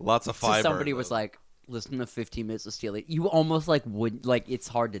year, Lots of fiber. somebody was like, listen to 15 minutes of Steely, you almost like would like, it's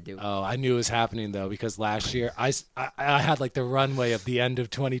hard to do. Oh, I knew it was happening though, because last year I had like the runway of the end of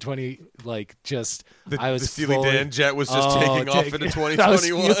 2020, like just I was the Steely fully- Dan jet was just taking off into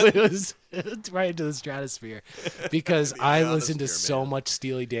 2021. It was right into the stratosphere, because I listened to ionosphere, so man. much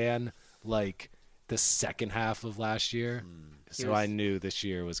Steely Dan like the second half of last year. So I knew this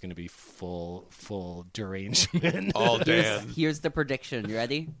year was going to be full derangement. All Dan. Here's the prediction. You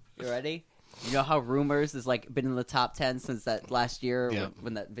ready? You ready? You know how Rumors has like been in the top 10 since that last year Yeah.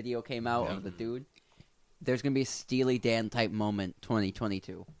 when that video came out of the dude? There's gonna be a Steely Dan type moment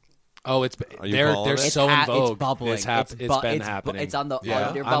 2022. Oh, Are you they're calling it? so in vogue. It's bubbling. It's been it's happening. It's on the Yeah,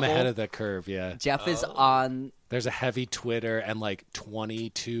 under I'm bubble. ahead of the curve. Yeah, Jeff is on. there's a heavy Twitter and like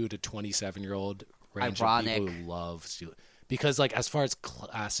 22 to 27-year-old range Ironic. of people who love Steely. Because like as far as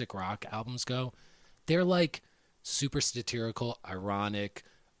classic rock albums go, they're like super satirical, ironic,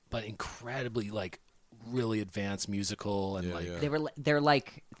 but incredibly like really advanced musical and Yeah, like yeah. They're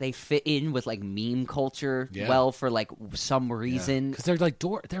like they fit in with like meme culture Yeah. well for like some reason. because they're like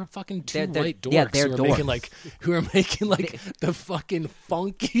they're fucking 2 They're- white dorks yeah, they're who are making like the fucking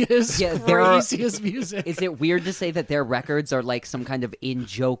funkiest, Yeah, there are- craziest music. Is it weird to say that their records are like some kind of in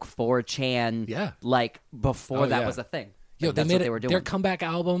joke 4chan? Yeah. Like before Oh, that yeah. was a thing. Yo, Like, they that's made what they it. were doing. Their comeback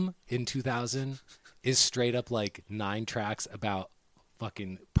album in 2000 is straight up like 9 tracks about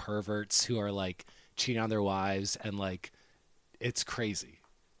fucking perverts who are like cheating on their wives, and like it's crazy.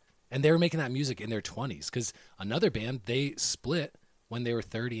 And they were making that music in their 20s, because another band, they split when they were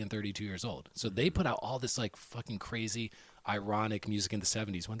 30 and 32 years old. So they put out all this like fucking crazy ironic music in the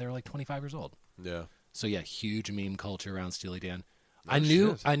 70s when they were like 25 years old. Yeah. So yeah, huge meme culture around Steely Dan. I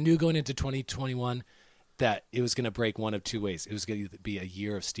knew going into 2021 that it was going to break one of two ways. It was going to be a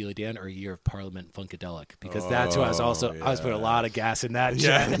year of Steely Dan or a year of Parliament Funkadelic, because that's what I was also I was putting a lot of gas in that.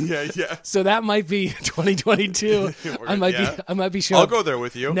 Yeah, jet. yeah. So that might be 2022. I might be showing I'll up go there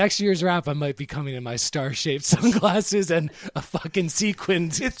with you. next year's rap. I might be coming in my star-shaped sunglasses and a fucking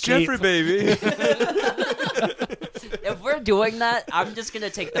sequined It's cape. Jeffrey, baby. If we're doing that, I'm just gonna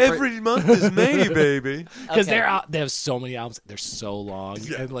take the Every month is May, baby. because Okay. they have so many albums. They're so long,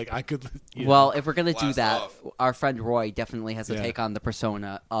 and like I could. You know, Well, if we're gonna do Blast that, off. our friend Roy definitely has to Yeah. take on the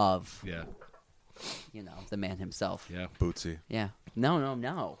persona of yeah, the man himself. yeah. Bootsy. Yeah.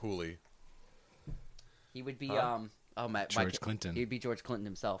 No. Hooli. He would be George Clinton. He'd be George Clinton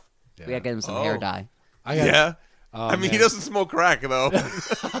himself. Yeah. We gotta get him some Oh. hair dye. I got, Yeah. oh, I mean, he man. doesn't smoke crack, though. we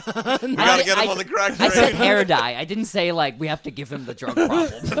gotta get him on the crack I train. said hair dye. I didn't say like we have to give him the drug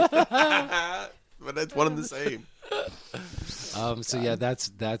problem. But that's one and the same. So yeah, that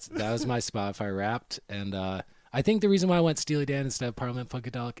was my Spotify Wrapped, and I think the reason why I went Steely Dan instead of Parliament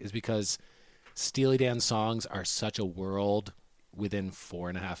Funkadelic is because Steely Dan songs are such a world within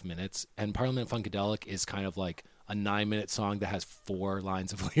 4.5 minutes, and Parliament Funkadelic is kind of like a 9-minute song that has 4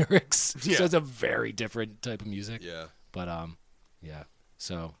 lines of lyrics. Yeah. So it's a very different type of music. Yeah. But yeah.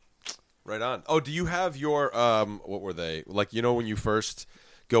 So Right on. Oh, do you have your what were they? Like, you know, when you first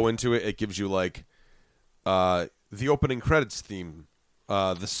go into it, it gives you like the opening credits theme.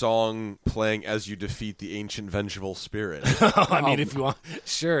 The song playing as you defeat the ancient vengeful spirit. I mean, if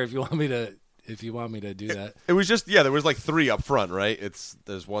you want me to do that. It was just there was like 3 up front, right?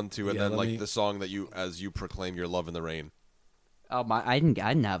 There's 1, 2, and Yeah, then let like me- the song that as you proclaim your love in the rain. Oh my! I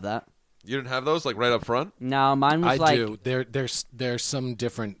didn't have that. You didn't have those like right up front? No, mine was I like do. There's some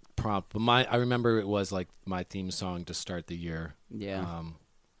different prompt, but I remember it was like my theme song to start the year. yeah.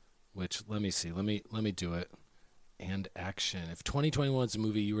 Which let me see. Let me do it. And action. If 2021's a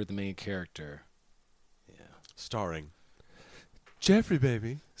movie, you were the main character. Yeah. Starring Jeffrey,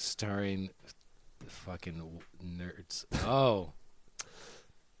 baby. Starring the fucking nerds. Oh.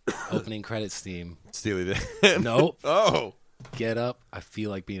 Opening credits theme. Steely Dan. Nope. Oh. Get Up, I Feel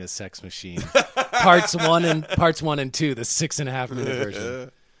Like Being a Sex Machine. Parts 1 and 2, the 6.5-minute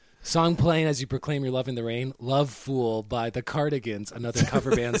version. Song playing as you proclaim your love in the rain. Love Fool by the Cardigans, another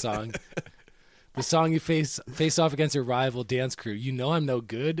cover band song. The song you face off against your rival dance crew. You Know I'm No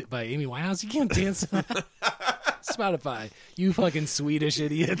Good by Amy Winehouse. You can't dance. Spotify. You fucking Swedish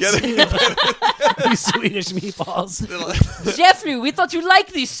idiots. You Swedish meatballs. Jeffrey, we thought you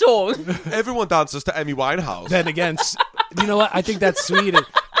liked this song. Everyone dances to Amy Winehouse. Then again, you know what? I think that's Sweden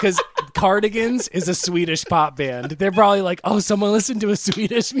because Cardigans is a Swedish pop band. They're probably like, oh, someone listened to a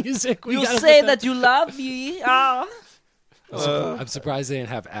Swedish music. You say that you love me. I'm surprised they didn't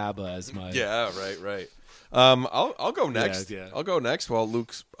have ABBA as my. Yeah, right. I'll go next. Yeah. I'll go next while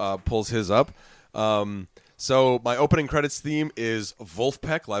Luke pulls his up. So my opening credits theme is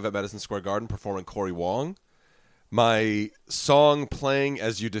Wolfpack live at Madison Square Garden performing Cory Wong. My song playing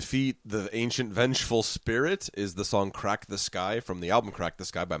as you defeat the ancient vengeful spirit is the song Crack the Sky from the album Crack the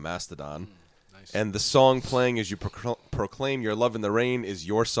Sky by Mastodon. Nice. And the song playing as you proclaim your love in the rain is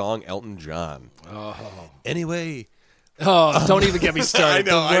your song Elton John. Oh. Anyway. Oh, don't even get me started.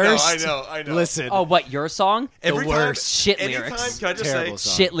 I know. Listen. Oh, what, your song? Every the time, worst. Shit anytime, lyrics. can I just Terrible say,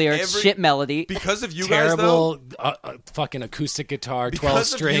 song. Shit lyrics, shit melody. because of you guys, terrible though, fucking acoustic guitar,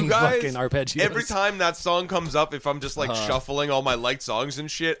 because of 12-string you guys, fucking arpeggios. every time that song comes up, if I'm just like shuffling all my liked songs and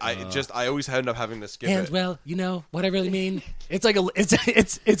shit, I always end up having to skip And it. well, you know what I really mean. It's like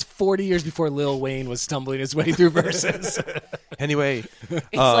it's 40 years before Lil Wayne was stumbling his way through verses. Anyway,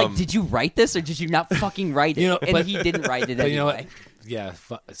 It's like, did you write this or did you not fucking write it? You know, and but- he didn't write it But anyway. you know what? Yeah,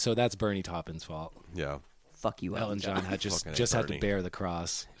 so that's Bernie Taupin's fault. yeah. Fuck you, Ellen John had just Fucking had to Bernie. bear the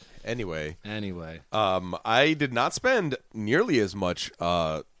cross. Anyway, Anyway, I did not spend nearly as much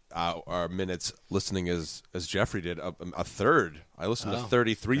our minutes listening as Jeffrey did. A third. I listened to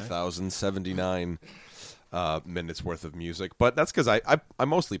 33,079 minutes worth of music, but that's because I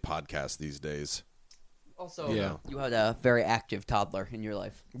mostly podcast these days. Also, Yeah. you had a very active toddler in your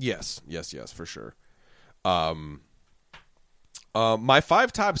life. Yes, for sure. My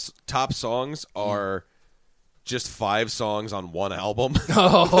 5 top songs are just 5 songs on one album.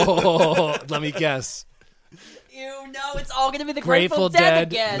 oh, let me guess. You know it's all going to be the Grateful Grateful Dead Dead.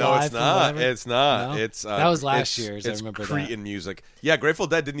 again. No, Live it's from not. whatever? It's not. No? It's That was last it's- year's, I It's remember that. Cretan music. Yeah, Grateful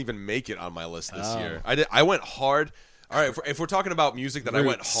Dead didn't even make it on my list this Oh. year. I went hard. All right, if we're talking about music that I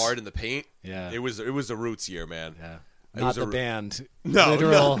went Roots. hard in the paint, Yeah. it was a Roots year, man. Yeah. It Not was the a- band. No,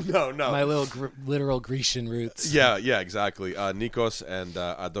 literal, no. My little literal Grecian roots. Yeah, exactly. Nikos and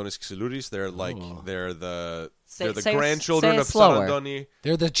Adonis Xylouris, they're like Oh. they're the Say- the say- grandchildren say it of slower. Sarandoni.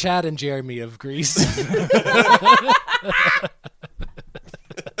 They're the Chad and Jeremy of Greece.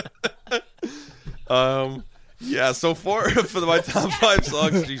 Yeah, so for my top 5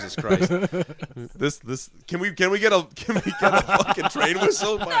 songs, Jesus Christ. This can we get a fucking train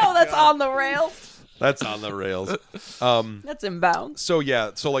whistle? My No, that's God. on the rails. That's on the rails. That's inbound. So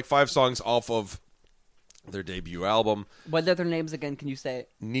yeah, so like 5 songs off of their debut album. What are their names again? Can you say it?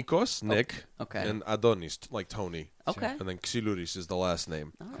 Nikos, Nick, okay. and Adonis, like Tony. Okay. And then Xylouris is the last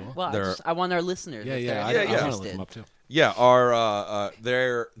name. All right. Well, They're- I want our listeners. yeah, if yeah. they're I want to interested. look them up too. Yeah, our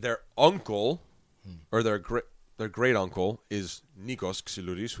their uncle or their great uncle is Nikos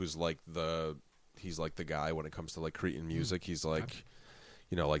Xylouris, who's like he's like the guy when it comes to like Cretan music. He's like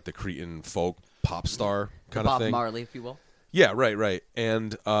like the Cretan folk pop star kind of Bob thing. Marley, if you will. Yeah, right.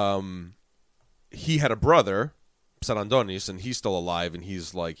 And he had a brother, Sarandonis, and he's still alive, and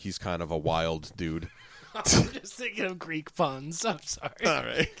he's kind of a wild dude. I'm just thinking of Greek puns. I'm sorry. All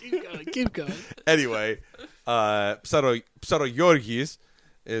right. Keep going. Anyway, Pseudo-Georgis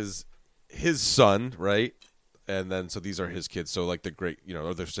is his son, right? And then so these are his kids. So like the great,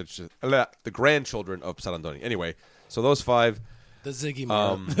 or they're the grandchildren of Sarandoni. Anyway, so those 5. The Ziggy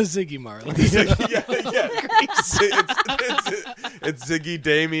Marley. The Ziggy Marley. yeah. It's Ziggy,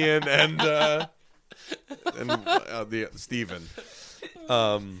 Damien, and the Steven.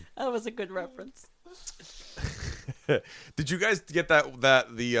 That was a good reference. Did you guys get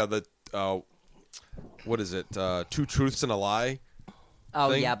the what is it? 2 Truths and a Lie? Oh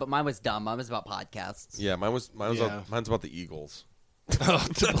Thing? yeah, but mine was dumb. Mine was about podcasts. Yeah, mine's Yeah. mine's about the Eagles. Oh,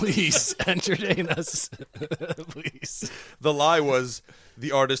 please entertain us. Please. The lie was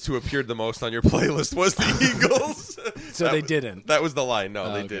the artist who appeared the most on your playlist was the Eagles. So they didn't. That was the lie. No,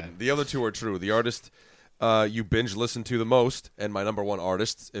 Oh, they okay. didn't. The other 2 are true. The artist you binge listen to the most, and my number 1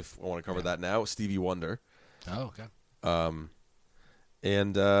 artist, if I want to cover that now, Stevie Wonder. Oh, okay.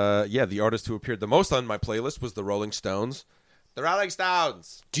 And the artist who appeared the most on my playlist was the Rolling Stones. The Rolling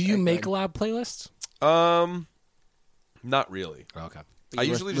Stones. Do you make loud playlists? Not really. Okay. I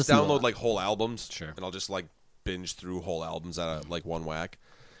usually just listen to a download lot. like whole albums. Sure. And I'll just like binge through whole albums at like one whack.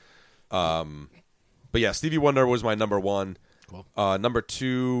 But yeah, Stevie Wonder was my number one. Cool. Number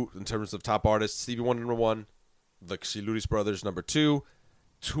two, in terms of top artists, Stevie Wonder number one, the Xiluris Brothers number two,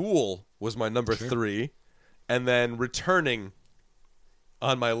 Tool was my number three, and then returning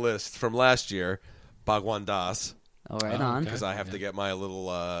on my list from last year, Bhagwan Das. Oh, right on. Because I have to get my little,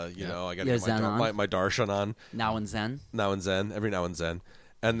 you know, I got to Your get Zen on. my darshan on Now and then. every now and then.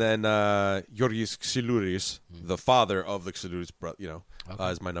 And then Georgis Xiluris, the father of the Xiluris,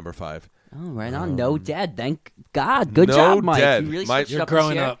 is my number five. Oh, right on. No dead. Thank God. Good No job, Mike. dead. You really My- switched You're up this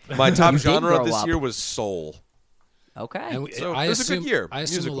growing year. up. My top You did genre grow this up. year was soul. Okay. And So, I it was a good assume, year, I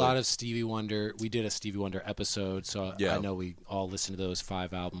assume a musically. lot of Stevie Wonder. We did a Stevie Wonder episode, so Yeah. I know we all listened to those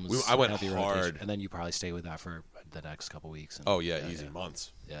 5 albums. I went heavy hard. rotation, and then you probably stay with that for the next couple weeks. And, Oh, yeah, easy.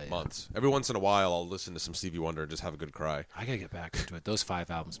 Months. Yeah, yeah. Months. Every once in a while, I'll listen to some Stevie Wonder and just have a good cry. I gotta get back into it. Those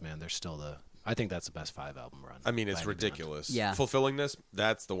 5 albums, man, they're still the. I think that's the best 5 album run. I mean, it's by any band. ridiculous. Yeah. Fulfillingness,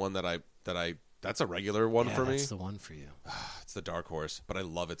 that's the one that's a regular one Yeah, for me. that's the one for you. It's the dark horse, but I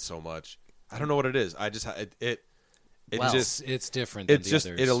love it so much. I don't know what it is. I just, it Well, just, It's different. Than it's the just,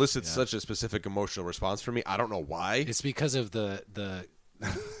 others. it elicits Yeah. such a specific emotional response from me. I don't know why. It's because of the the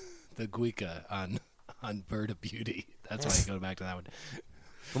Guica on Bird of Beauty. That's why you go back to that one.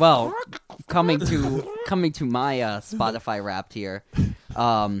 Well, coming to my Spotify Wrapped here,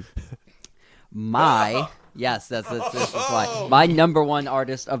 that's why my number one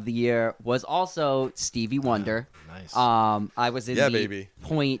artist of the year was also Stevie Wonder. Nice. I was in Yeah, the baby.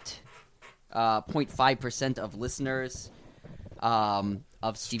 0.5% of listeners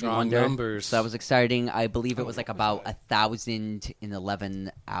of Stevie Strong Wonder. numbers. So that was exciting. I believe it was like about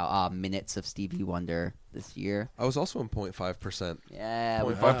 1,011 minutes of Stevie Wonder this year. I was also in 0.5%. Yeah,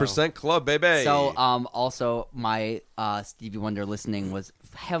 we 0.5% club, baby. So, also my Stevie Wonder listening was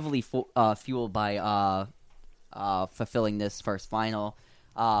heavily fueled by fulfilling this first final.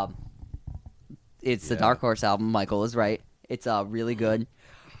 It's the Dark Horse album. Michael is right. It's really good.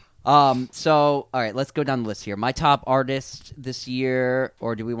 So, all right, let's go down the list here. My top artist this year,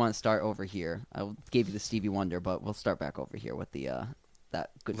 or do we want to start over here? I gave you the Stevie Wonder, but we'll start back over here with the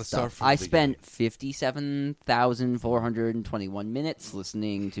that good Let's start stuff. from the I spent 57,421 minutes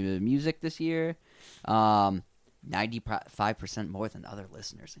listening to music this year. 95% more than other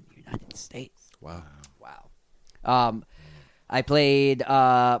listeners in the United States. wow. Wow. I played,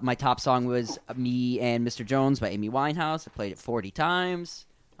 my top song was Me and Mr. Jones by Amy Winehouse. I played it 40 times.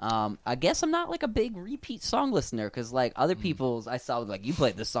 I guess I'm not like a big repeat song listener because like other people's, I saw like you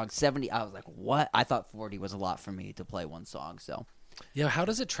played this song 70. I was like, what? I thought 40 was a lot for me to play one song. So Yeah, how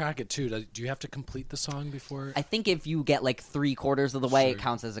does it track it too? Do you have to complete the song before? I think if you get like 3/4 of the way, Sure. it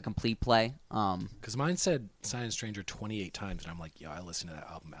counts as a complete play. Because mine said Silent Stranger 28 times, and I'm like, yeah, I listened to that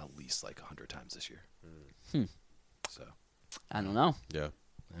album at least like 100 times this year. So, I don't know. Yeah.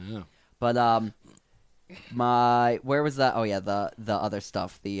 I don't know. But where was that? Oh yeah, the other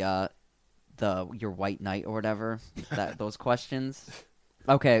stuff, the your White Knight or whatever. Those questions.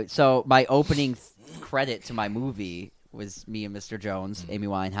 Okay, so my opening credit to my movie was Me and Mr. Jones, Amy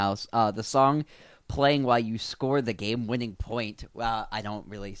Winehouse. The song playing while you score the game-winning point. I don't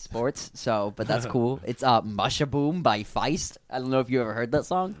really sports, but that's cool. It's Mushaboom by Feist. I don't know if you ever heard that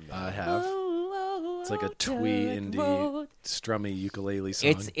song. I have. It's like a twee indie strummy ukulele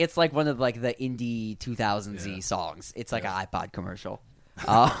song. It's like one of like the indie 2000s songs. It's like an iPod commercial.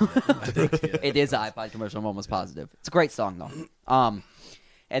 It is an iPod commercial. I'm almost positive. It's a great song though.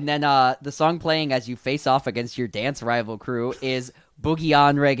 And then the song playing as you face off against your dance rival crew is "Boogie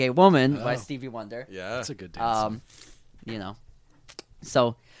On Reggae Woman" by Stevie Wonder. Yeah. That's a good dance song. You know,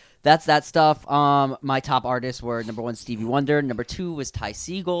 so that's that stuff. My top artists were number 1 Stevie Wonder, number 2 was Ty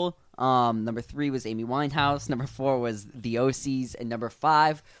Segall, number 3 was Amy Winehouse, number 4 was The Osees, and number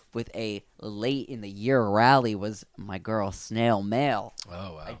 5 with a late in the year rally was my girl Snail Mail.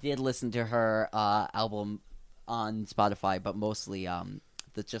 Oh, wow. I did listen to her album on Spotify, but mostly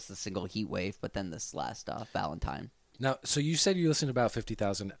just the single Heat Wave, but then this last Valentine. Now, so you said you listened to about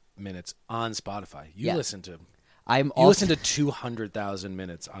 50,000 minutes on Spotify. You Yeah. listen to I'm you also listen to 200,000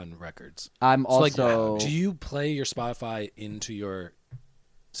 minutes on records. I'm So, like, also do you play your Spotify into your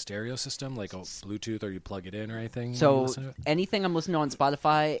stereo system, like a Bluetooth, or you plug it in or anything? when you So listen to it? anything I'm listening to on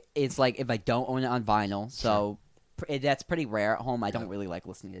Spotify is like if I don't own it on vinyl. So that's pretty rare at home. I don't really like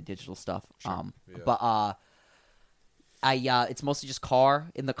listening to digital stuff. But it's mostly just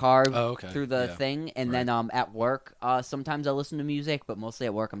in the car through the Yeah. thing, and then at work sometimes I listen to music, but mostly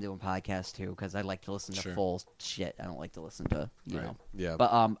at work I'm doing podcasts too because I like to listen to full shit. I don't like to listen to you know. Yeah.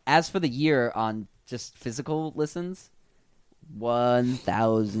 But as for the year on just physical listens,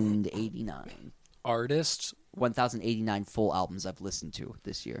 1,089. Artists 1,089 full albums I've listened to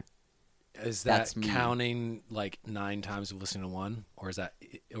this year. Is that That's me. counting like 9 times of listening to one, or is that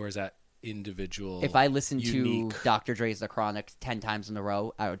individual? If I listen unique? to Dr. Dre's The Chronic 10 times in a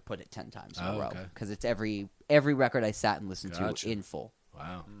row, I would put it 10 times in a row okay. because it's every record I sat and listened Gotcha. to in full.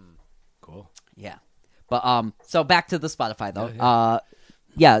 Wow, cool. Yeah. But so back to the Spotify though.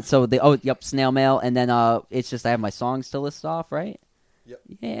 Yeah, So snail mail, and then it's just I have my songs to list off, right? Yep.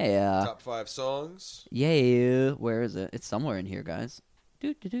 Yeah. Top 5 songs. Yeah. Where is it? It's somewhere in here, guys.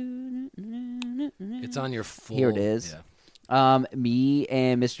 It's on your full. Here it is. Yeah. Me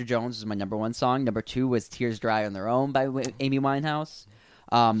and Mr. Jones is my number 1 song. Number 2 was Tears Dry on Their Own by Amy Winehouse.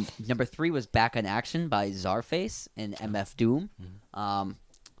 Number 3 was Back in Action by Czarface and MF Doom.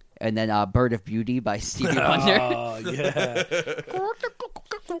 And then Bird of Beauty by Stevie Wonder. Oh yeah.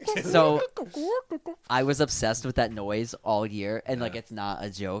 So I was obsessed with that noise all year, and like it's not a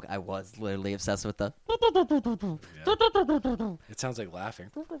joke. I was literally obsessed with the. It sounds like laughing.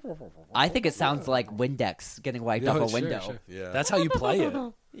 I think it sounds like Windex getting wiped off a Sure, window. sure. Yeah. That's how you play it.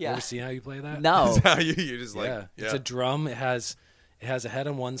 You Yeah. ever seen how you play that? No. How you're just like, Yeah. It's a drum. It has a head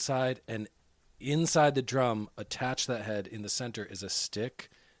on one side, and inside the drum, attached to that head in the center is a stick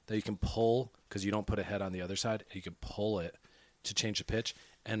that you can pull because you don't put a head on the other side. You can pull it to change the pitch.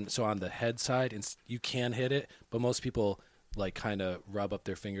 And so on the head side, you can hit it, but most people like kind of rub up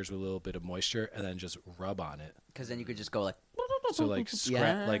their fingers with a little bit of moisture and then just rub on it. Because then you could just go like. So like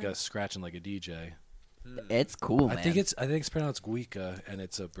Yeah. like a scratching like a DJ. It's cool, man. I think it's pronounced guica, and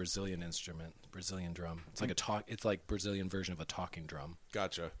it's a Brazilian instrument, Brazilian drum. It's like it's like Brazilian version of a talking drum.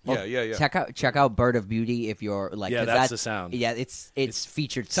 Gotcha. Well, Yeah. Check out Bird of Beauty if you're like. Yeah, 'cause that's the sound. Yeah, it's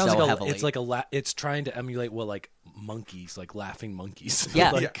featured Sounds so like heavily. it's like it's trying to emulate like monkeys, like laughing monkeys.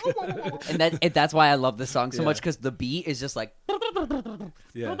 Yeah. Like, and that's why I love this song so Yeah. much because the beat is just like.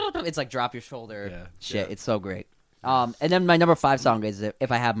 yeah. It's like drop your shoulder Yeah. shit. Yeah. It's so great. And then my number 5 song is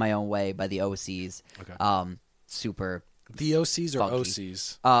 "If I Have My Own Way" by the OCs. Okay. Super The OCs or funky.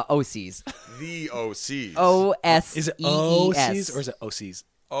 OCs? OCs. The OCs. OSEES. Is it OCs or is it OCs?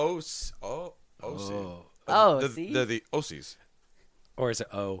 OCs. Oh. Oh, see? They're the OCs. Or is it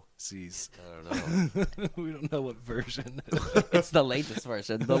OCs? I don't know. We don't know what version. It's the latest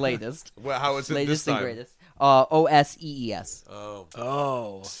version. The latest. Well, how is it Latest this and time? greatest. OSEES. Oh.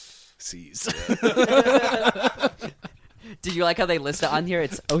 Oh. C's. Did you like how they list it on here?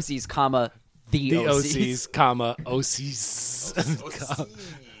 It's OCs, comma, the The OCs. OCs, comma, OCs.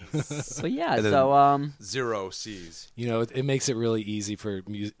 So yeah, And then- so 0 C's. You know, it makes it really easy for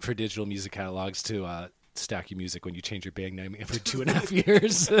digital music catalogs to stack your music when you change your band name every 2.5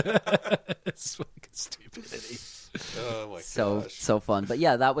 years. It's fucking stupidity. Oh my so gosh. so fun. But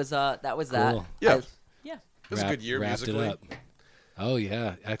yeah, that was that. Cool. Yeah. Yeah. It was a good year Wrapped musically. it up. Oh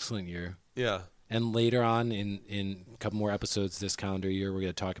yeah, excellent year. Yeah. And later on in a couple more episodes this calendar year, we're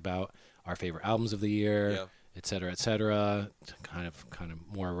going to talk about our favorite albums of the year, Yeah. et cetera, et cetera. Kind of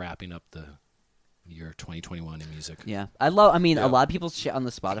more wrapping up the year 2021 in music. Yeah, I mean, Yeah. a lot of people shit on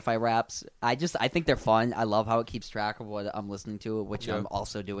the Spotify raps. I think they're fun. I love how it keeps track of what I'm listening to, which Yeah. I'm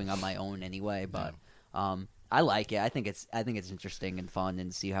also doing on my own anyway. But I like it. I think it's interesting and fun,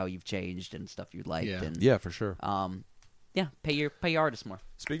 and see how you've changed and stuff you liked. Yeah. And Yeah, for sure. yeah, pay your artists more.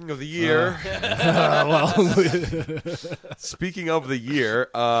 Speaking of the year, speaking of the year,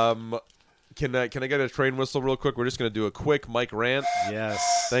 can I get a train whistle real quick? We're just going to do a quick Mike rant.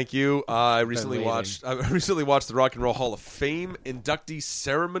 Yes. Thank you. I recently waiting. watched the Rock and Roll Hall of Fame inductee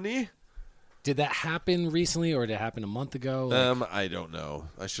ceremony. Did that happen recently, or did it happen a month ago? Like, I don't know.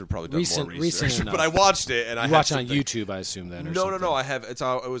 I should have probably done Recent- more recent research, enough. but I watched it and I you had watch it on something- YouTube, I assume then. Or No, something. I have. It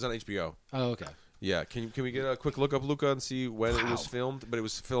was on HBO. Oh, okay. Yeah, can we get a quick look up, Luca, and see when it was Wow. filmed? But it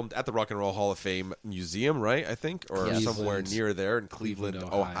was filmed at the Rock and Roll Hall of Fame Museum, right? I think, or Yes. somewhere Cleveland. near there in Cleveland,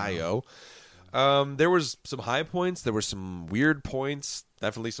 Cleveland, Ohio. There was some high points. There were some weird points.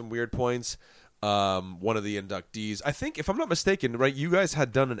 Definitely some weird points. One of the inductees, I think, if I'm not mistaken, right? You guys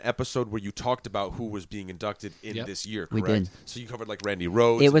had done an episode where you talked about who was being inducted in Yep. this year, We correct? did. So you covered like Randy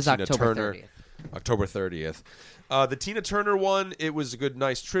Rhoads. It and was Tina October Turner. 30th. October 30th. The Tina Turner one, it was a good,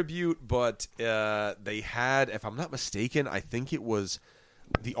 nice tribute, but they had, if I'm not mistaken, I think it was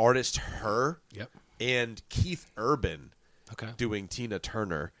the artist Her Yep. and Keith Urban Okay. doing Tina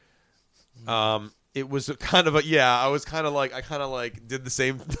Turner. It was kind of I kind of like did the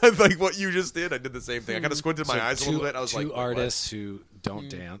same, like what you just did. I did the same thing. I kind of squinted my So eyes a little bit. I was two like, wait, what? artists who don't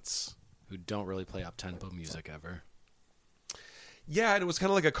dance, who don't really play up tempo music ever. Yeah, and it was kind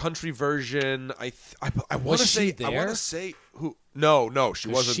of like a country version. I want Was to she say. I want there? to say who? No, she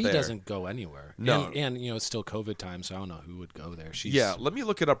 'Cause wasn't she there. doesn't go anywhere. No. and it's still COVID time, so I don't know who would go there. She's Yeah, let me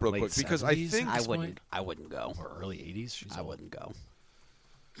look it up real late quick because I 70s? think I this wouldn't. point? I wouldn't go. or early 80s. She's I old. wouldn't go.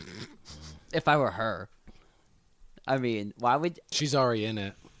 If I were her, I mean, why would She's already in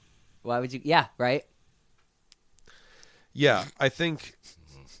it. you? Yeah, right. Yeah, I think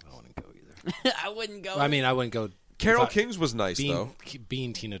I wouldn't go either. I wouldn't go. I mean, I wouldn't go. Carol if I- King's was nice though.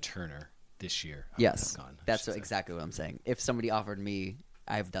 being Tina Turner this year. I yes, wouldn't have gone, I that's should say. exactly what I'm saying. If somebody offered me,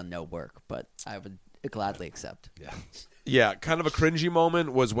 I've done no work, but I would gladly accept. Yeah. Yeah, kind of a cringy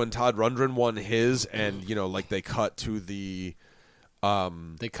moment was when Todd Rundgren won his, and like they cut to the.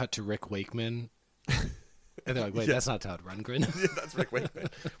 They cut to Rick Wakeman. And they're like, wait, that's not Todd Rundgren. Yeah, that's Rick Wakeman.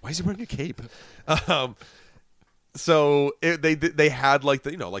 Why is he wearing a cape? So they had like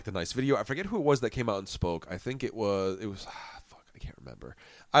the like the nice video. I forget who it was that came out and spoke. I think it was fuck, I can't remember.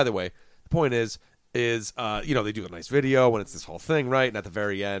 Either way, the point is they do a nice video and it's this whole thing, right? And at the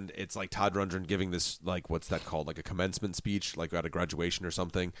very end, it's like Todd Rundgren giving this like what's that called, like a commencement speech, like at a graduation or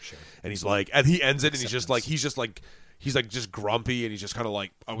something. Sure. And he's like, and he ends it, and he's just grumpy, and he's just kind of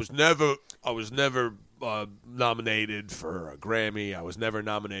like, I was never nominated for a Grammy. I was never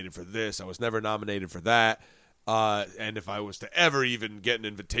nominated for this. I was never nominated for that. And if I was to ever even get an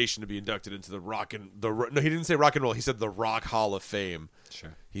invitation to be inducted into no, he didn't say rock and roll. He said the Rock Hall of Fame.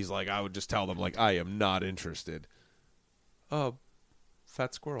 Sure. He's like, I would just tell them like, I am not interested. Oh,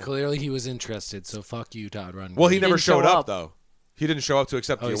 fat squirrel. Clearly he was interested, so fuck you, Todd Rundgren. Well, he never didn't show showed up up. though. He didn't show up to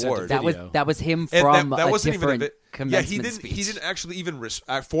accept Oh, the he said award. the That video. was him And from that a wasn't even different commencement he didn't. speech. He didn't actually even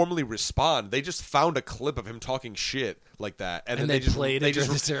formally respond. They just found a clip of him talking shit like that, and then they just played it they during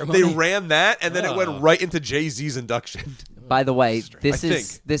just the ceremony? They ran that, and then it Oh. went right into Jay-Z's induction. By the way, this I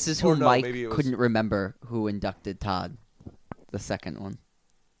is think. this is Or who no, Mike maybe it was- couldn't remember who inducted Todd, the second one.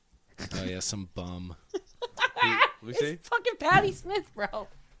 Oh, yeah, some bum. Let me see. It's fucking Patti Smith, bro.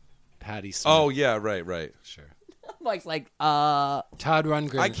 Patty Smith. Oh yeah, right. Sure. Mike's like, Todd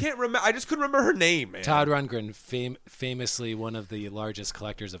Rundgren. I can't remember. I just couldn't remember her name, man. Todd Rundgren, famously one of the largest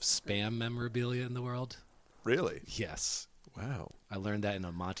collectors of spam memorabilia in the world. Really? Yes. Wow. I learned that in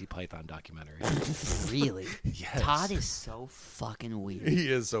a Monty Python documentary. really? Yes. Todd is so fucking weird. He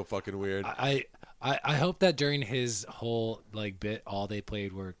is so fucking weird. I hope that during his whole bit, all they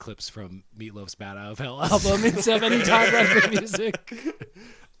played were clips from Meatloaf's Bat Out of Hell album instead of any Todd Rundgren music.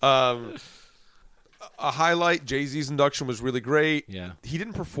 A highlight: Jay-Z's induction was really great. Yeah. He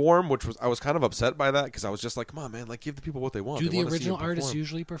didn't perform, I was kind of upset by that because I was just like, come on, man, like give the people what they want. Do They the wanna see original him artists perform.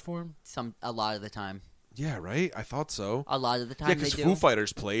 usually perform? A lot of the time. Yeah, right. I thought so. A lot of the time Yeah, they because do. Foo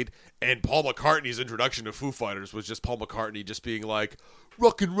Fighters played, and Paul McCartney's introduction to Foo Fighters was just Paul McCartney just being like,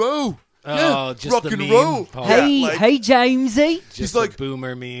 rock and roll. Oh, Yeah, just rock the and meme, roll. Paul. Yeah, Hey, like, hey, Jamesy. Just He's the like-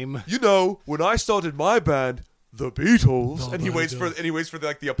 boomer meme. you know, when I started my band, the Beatles, The and he waits Beatles. for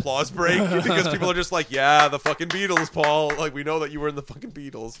the applause break because people are just like, yeah, the fucking Beatles, Paul. Like we know that you were in the fucking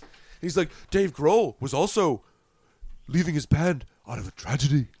Beatles. He's like, Dave Grohl was also leaving his band out of a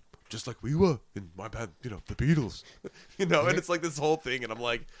tragedy, just like we were in my band, the Beatles. And it's like this whole thing, and I'm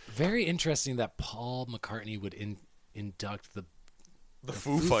like, Very interesting that Paul McCartney would induct the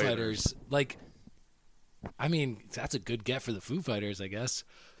Foo Fighters. Like, I mean, that's a good get for the Foo Fighters, I guess.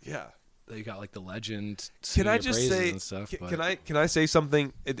 Yeah. They got like the legend. Can I singing just praises say? and stuff, but Can I say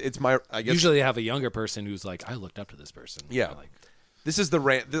something? It's my. I guess usually they have a younger person who's like, I looked up to this person. Yeah. Like, this is the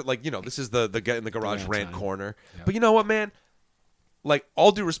rant. This is the guy in the garage rant rant time. corner. Yeah. But you know what, man? Like,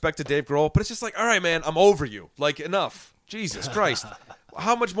 all due respect to Dave Grohl, but it's just like, all right, man, I'm over you. Like, enough. Jesus Christ.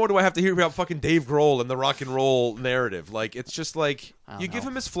 How much more do I have to hear about fucking Dave Grohl and the rock and roll narrative? Like, it's just like, you give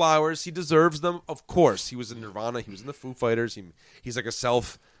him his flowers. He deserves them. Of course. He was in Nirvana. He was in the Foo Fighters. He's like a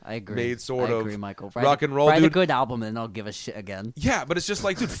I agree. self-made sort I of agree, Michael. rock and roll write dude. a good album, and I'll give a shit again. Yeah, but it's just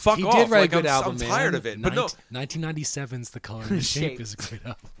like, dude, fuck he off. did write Like, a good I'm album, tired man. of it. But no, 1997's The Color and the Shape Shape. is a great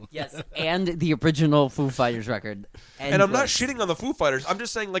album. Yes, and the original Foo Fighters record. and I'm not shitting on the Foo Fighters. I'm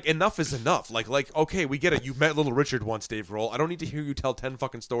just saying, like, enough is enough. Like, okay, we get it. You met Little Richard once, Dave Grohl. I don't need to hear you tell 10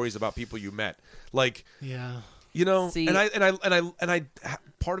 fucking stories about people you met. Like, Yeah. See- and I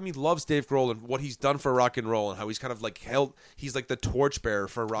part of me loves Dave Grohl and what he's done for rock and roll and how he's kind of like he's like the torchbearer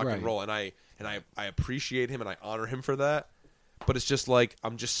for rock and Right. roll, and I appreciate him and I honor him for that. But it's just like,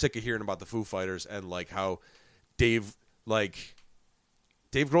 I'm just sick of hearing about the Foo Fighters and like how Dave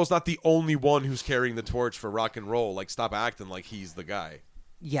Grohl's not the only one who's carrying the torch for rock and roll. Like, stop acting like he's the guy.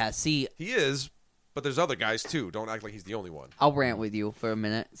 Yeah, see, He is, but there's other guys too. Don't act like he's the only one. I'll rant with you for a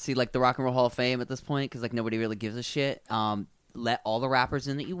minute. See, like the Rock and Roll Hall of Fame at this point, because like nobody really gives a shit. let all the rappers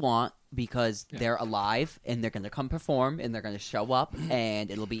in that you want because they're alive and they're going to come perform and they're going to show up and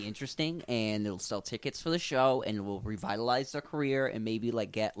it'll be interesting and it'll sell tickets for the show and it will revitalize their career and maybe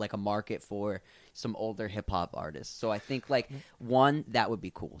like get like a market for some older hip hop artists. So I think like one, that would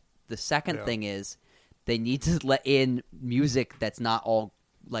be cool. The second thing is they need to let in music that's not all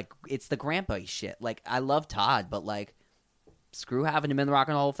like it's the grandpa shit. Like I love Todd, but like screw having him in the Rock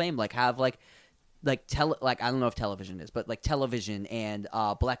and Roll Hall of Fame. Like have like I don't know if television is, but like Television and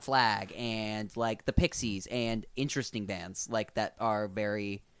Black Flag and like the Pixies and interesting bands like that are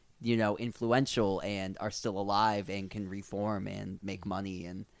very, influential and are still alive and can reform and make money.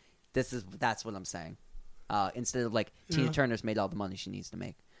 And that's what I'm saying. Instead of like Tina Turner's made all the money she needs to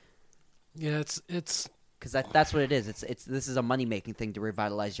make. Yeah, it's because that's what it is. It's this is a money making thing to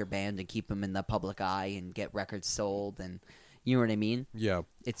revitalize your band and keep them in the public eye and get records sold and. You know what I mean? Yeah.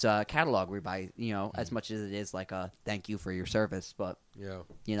 It's a catalog rebuy, as much as it is like a thank you for your service, but,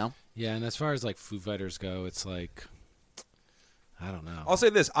 Yeah. Yeah, and as far as like Foo Fighters go, it's like, I don't know. I'll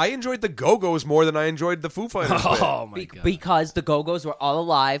say this. I enjoyed the Go-Go's more than I enjoyed the Foo Fighters. Oh, my God. Because the Go-Go's were all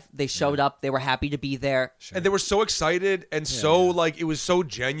alive. They showed up. They were happy to be there. Sure. And they were so excited and it was so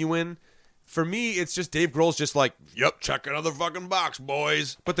genuine. For me, it's just Dave Grohl's just like, yep, check another fucking box,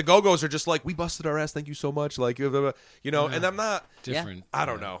 boys. But the Go-Go's are just like, we busted our ass, thank you so much. Like, and I'm not... Different. I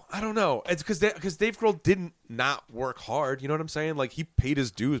don't know. It's because Dave Grohl didn't not work hard. You know what I'm saying? Like, he paid his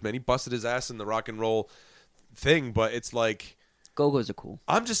dues, man. He busted his ass in the rock and roll thing. But it's like... Go-Go's are cool.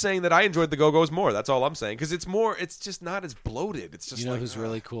 I'm just saying that I enjoyed the Go-Go's more. That's all I'm saying. Because it's just not as bloated. It's just who's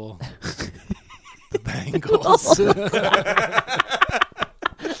really cool? The Bengals.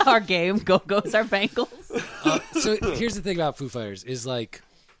 Our game, Go-Go's are Bengals. So here's the thing about Foo Fighters is like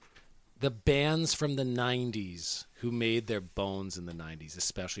the bands from the 90s who made their bones in the 90s,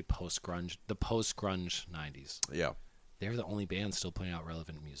 especially post-grunge, the post-grunge 90s. Yeah. They're the only band still putting out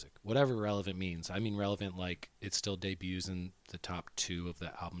relevant music. Whatever relevant means. I mean relevant like it still debuts in the top 2 of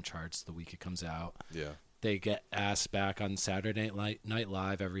the album charts the week it comes out. Yeah. They get asked back on Saturday Night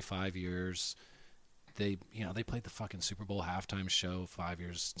Live every 5 years. They played the fucking Super Bowl halftime show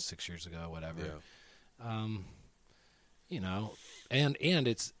 6 years ago, whatever. Yeah. And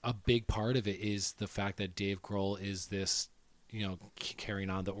it's a big part of it is the fact that Dave Grohl is this, carrying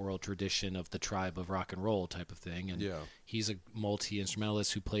on the oral tradition of the tribe of rock and roll type of thing. And he's a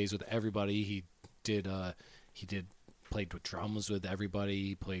multi-instrumentalist who plays with everybody. He played with drums with everybody.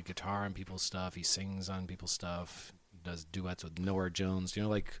 He played guitar on people's stuff. He sings on people's stuff. Does duets with Norah Jones, I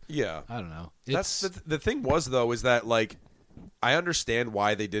don't know. That's the thing is that like I understand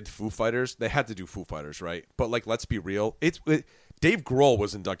why they did Foo Fighters. They had to do Foo Fighters, right? But like, let's be real. Dave Grohl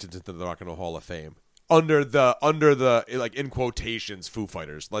was inducted into the Rock and Roll Hall of Fame under the like in quotations Foo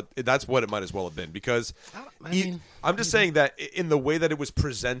Fighters. That's what it might as well have been because I'm just saying that in the way that it was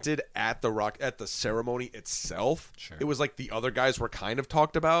presented at the ceremony itself, it was like the other guys were kind of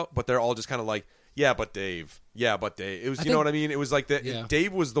talked about, but they're all just kind of like. Yeah, but Dave. It was, know what I mean? It was like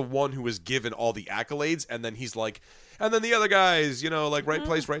Dave was the one who was given all the accolades, and then he's like, and then the other guys, like right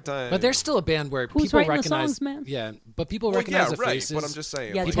place, right time. But there's still a band where Who's people writing recognize, the songs, man? yeah, but people recognize the faces. But I'm just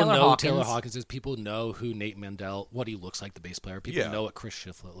saying, Yeah, people Taylor know Hawkins. Taylor Hawkins is. People know who Nate Mandel, what he looks like, the bass player. People know what Chris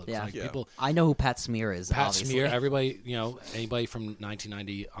Shiflett looks like. Yeah. People, I know who Pat Smear is. Pat obviously. Smear. Everybody, anybody from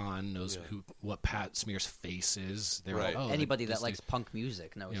 1990 on knows what Pat Smear's face is. They're Right. like, oh, Anybody this that likes dude. punk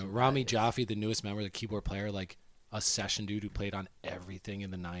music knows. who Rami that is. Jaffe, the newest member, the keyboard player, like a session dude who played on everything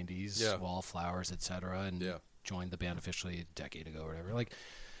in the 90s, Wallflowers, etc., and joined the band officially a decade ago or whatever. Like,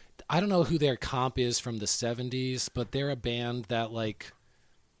 I don't know who their comp is from the 70s, but they're a band that, like,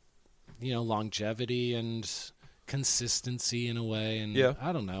 longevity and consistency in a way, and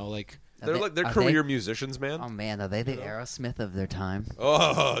I don't know, like... They're career musicians, man. Oh man, are they the Aerosmith of their time?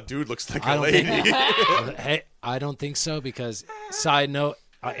 Oh, dude, looks like I a don't lady. Hey, I don't think so because, side note,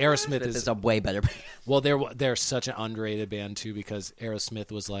 Aerosmith It's a way better band. Well, they're such an underrated band too because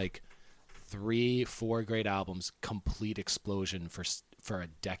Aerosmith was like 3-4 great albums, complete explosion for a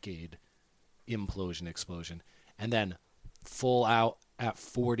decade, implosion, explosion, and then full out at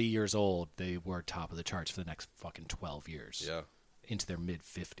 40 years old, they were top of the charts for the next fucking 12 years. Yeah. Into their mid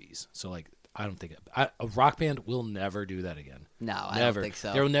 50s. So like, I don't think a rock band will never do that again. No, I never. don't think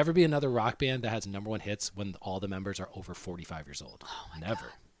so. There will never be another rock band that has #1 hits when all the members are over 45 years old. Oh my never.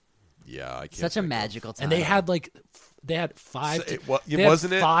 God. Yeah, I can't. Such a magical time. And they had five. So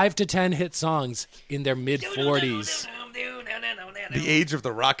wasn't it 5 to 10 hit songs in their mid 40s. The age of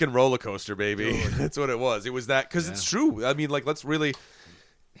the rock and roller coaster, baby. That's what it was. It was that because it's true. I mean, like, let's really,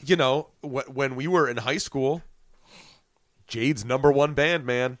 when we were in high school, Jade's #1 band,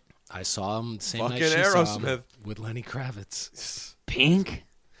 man. I saw him the same Fucking night she saw him Aerosmith. with Lenny Kravitz. Pink.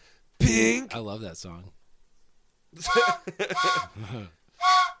 Pink. I love that song.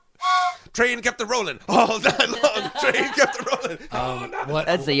 Train kept it rolling all night long. Train kept it rolling. What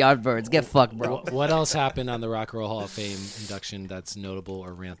That's the Yardbirds. Get fucked, bro. what else happened on the Rock and Roll Hall of Fame induction that's notable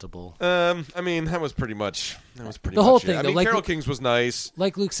or rantable? I mean, that was pretty much The much whole it. thing, I though, mean, like- Carole King's was nice.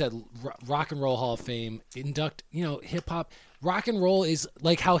 Like Luke said, Rock and Roll Hall of Fame induct. Hip hop. Rock and roll is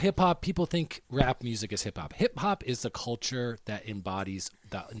like how hip hop. People think rap music is hip hop. Hip hop is the culture that embodies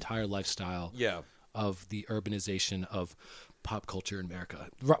the entire lifestyle. Yeah. Of the urbanization of pop culture in America,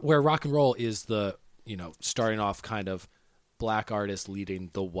 where rock and roll is the starting off kind of black artists leading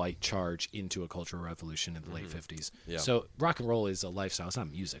the white charge into a cultural revolution in the late 50s. Yeah. So rock and roll is a lifestyle. It's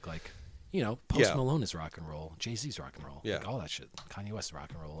not music. Like Post Yeah. Malone is rock and roll. Jay-Z's rock and roll. Yeah. Like all that shit. Kanye West is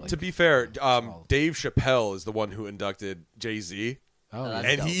rock and roll. Like, To be fair, all- Dave Chappelle is the one who inducted Jay-Z. oh,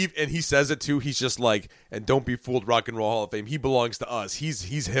 that's yeah. And he says it too. He's just like, and don't be fooled, Rock and Roll Hall of Fame. He belongs to us.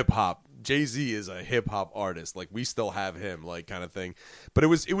 He's hip hop. Jay-Z is a hip hop artist. Like, we still have him, like, kind of thing. But it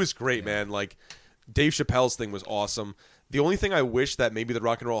was great, man. Like, Dave Chappelle's thing was awesome. The only thing I wish that maybe the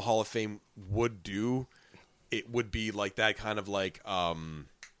Rock and Roll Hall of Fame would do, it would be like that kind of like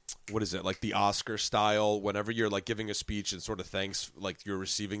what is it, like the Oscar style, whenever you're like giving a speech and sort of thanks, like you're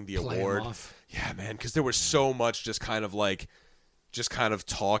receiving the Play 'em award. off. Yeah, man, because there was so much just kind of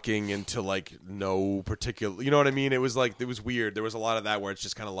talking into like no particular, you know what I mean? It was weird. There was a lot of that where it's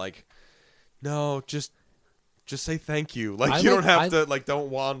just kind of like, no, just say thank you. Like, you don't have to, like, don't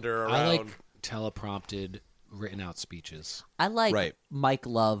wander around. I like teleprompted, written out speeches. I like Right. Mike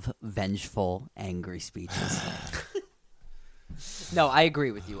Love, vengeful, angry speeches. No, I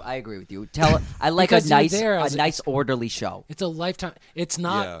agree with you. I like Because a you're there as nice orderly show. It's a lifetime. It's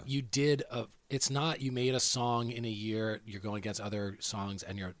not Yeah. It's not you made a song in a year. You're going against other songs,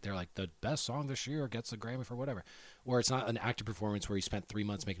 and they're like the best song this year gets a Grammy for whatever. Or it's not an active performance where you spent 3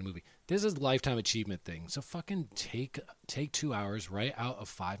 months making a movie. This is a lifetime achievement thing. So fucking take 2 hours, write out a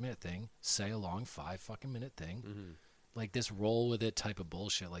 5-minute thing, say a long 5 fucking minute thing, like this roll with it type of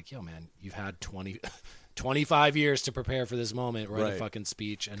bullshit. Like, yo, man, you've had 25 years to prepare for this moment. Write a Right. fucking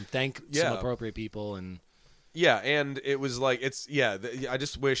speech and thank some Yeah. appropriate people and. Yeah, and it was like, I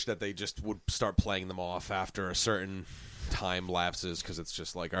just wish that they just would start playing them off after a certain time lapses, because it's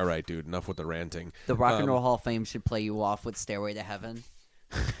just like, all right, dude, enough with the ranting. The Rock and Roll Hall of Fame should play you off with Stairway to Heaven.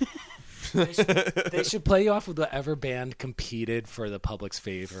 They should play you off with whatever band competed for the public's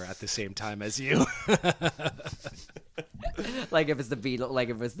favor at the same time as you. Like if it's the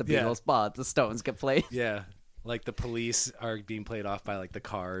Beatles, Yeah. but the Stones get played. Yeah. Like the Police are being played off by like the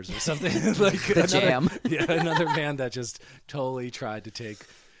Cars or something. Like The Jam. Yeah, another band that just totally tried to take.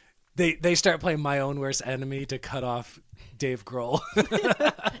 They start playing My Own Worst Enemy to cut off Dave Grohl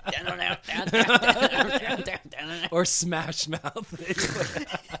or Smash Mouth.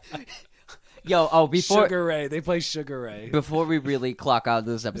 Yo, before Sugar Ray. They play Sugar Ray. before we really clock out of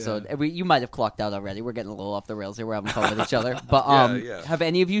this episode, Yeah. and you might have clocked out already. We're getting a little off the rails here. We're having fun with each other. But Yeah. have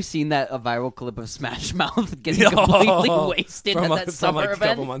any of you seen that a viral clip of Smash Mouth getting completely wasted from, at that from summer like a event?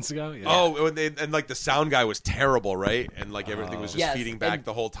 couple months ago. Yeah. Oh, and like the sound guy was terrible, right? And like everything was just Yes, feeding back and-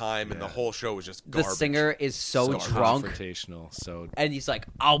 the whole time, and the whole show was just The garbage. singer is so So drunk, confrontational. So and he's like,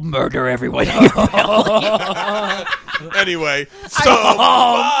 "I'll murder everyone." in your family." Anyway,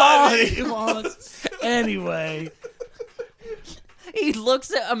 Somebody wants. Anyway, He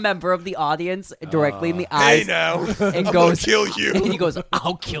looks at a member of the audience directly in the hey eyes now, and I'm goes, gonna kill you. and he goes,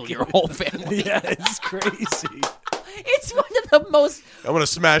 "I'll kill your whole family." yeah, it's crazy. It's one of the most. I'm gonna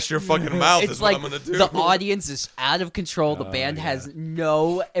smash your fucking mouth. It's Is like what I'm gonna do. the audience is out of control. The band has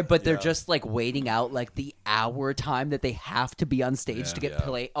no, but they're Yeah. just like waiting out like the hour time that they have to be on stage to get Yeah.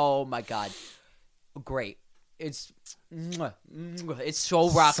 play. Oh my god, great! It's so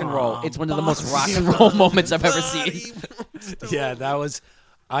rock and roll. It's one of the most rock and roll moments I've ever seen. Yeah, that was.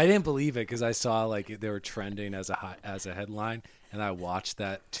 I didn't believe it because I saw like they were trending as a headline, and I watched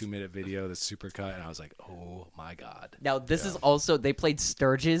that 2-minute video, the supercut, and I was like, oh my god. Now this is also they played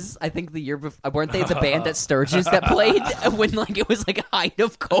Sturgis. I think the year before, weren't they the band at Sturgis that played when like it was like height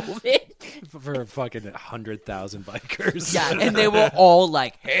of COVID? For fucking 100,000 bikers. Yeah, and they were all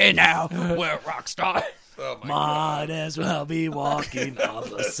like, "Hey now, we're rock stars." Oh my Might as well be walking on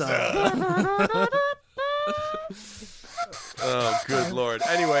the sun. Oh, good lord.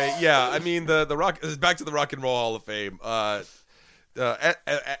 Anyway, yeah, I mean the rock. Back to the Rock and Roll Hall of Fame.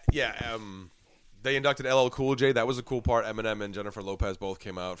 They inducted LL Cool J. That was a cool part. Eminem and Jennifer Lopez both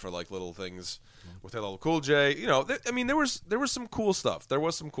came out for like little things with LL Cool J. You know, I mean, there was some cool stuff. There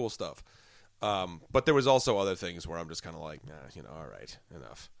was some cool stuff. But there was also other things where I'm just kind of like, nah, you know, all right,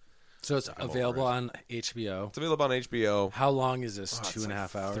 enough. So it's I'm over available it. on HBO. It's available on HBO. How long is this? Oh, it's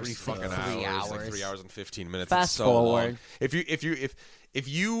 2.5 hours? 3 fucking Uh, hours. 3 Like hours. 3 hours and 15 minutes. Fast it's so forward. long. If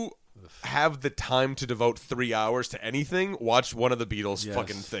you have the time to devote 3 hours to anything, watch one of the Beatles Yes.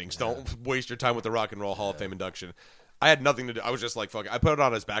 fucking things. Don't waste your time with the Rock and Roll Hall of Fame induction. I had nothing to do. I was just like, fuck it. I put it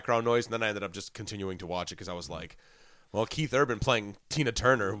on as background noise, and then I ended up just continuing to watch it because I was like, well, Keith Urban playing Tina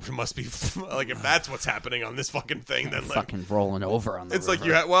Turner must be like, if that's what's happening on this fucking thing, then like, Fucking rolling over on the it's like river.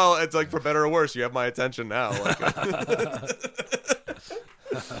 you have, well, it's like for better or worse, you have my attention now. Like,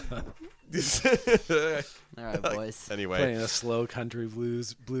 All right, boys. anyway, Playing a slow country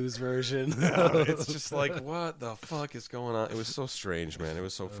blues version. it's just like, what the fuck is going on? It was so strange, man. It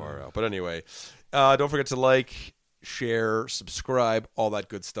was so far out. But anyway, don't forget to like, share, subscribe, all that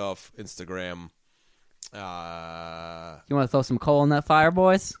good stuff. Instagram. You want to throw some coal in that fire,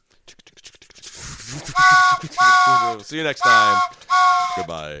 boys? See you next time.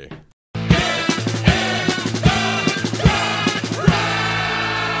 Goodbye.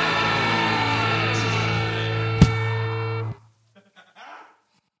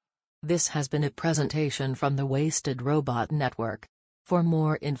 This has been a presentation from the Wasted Robot Network. For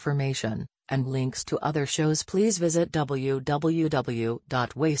more information and links to other shows, please visit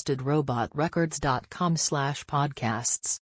www.wastedrobotrecords.com/podcasts.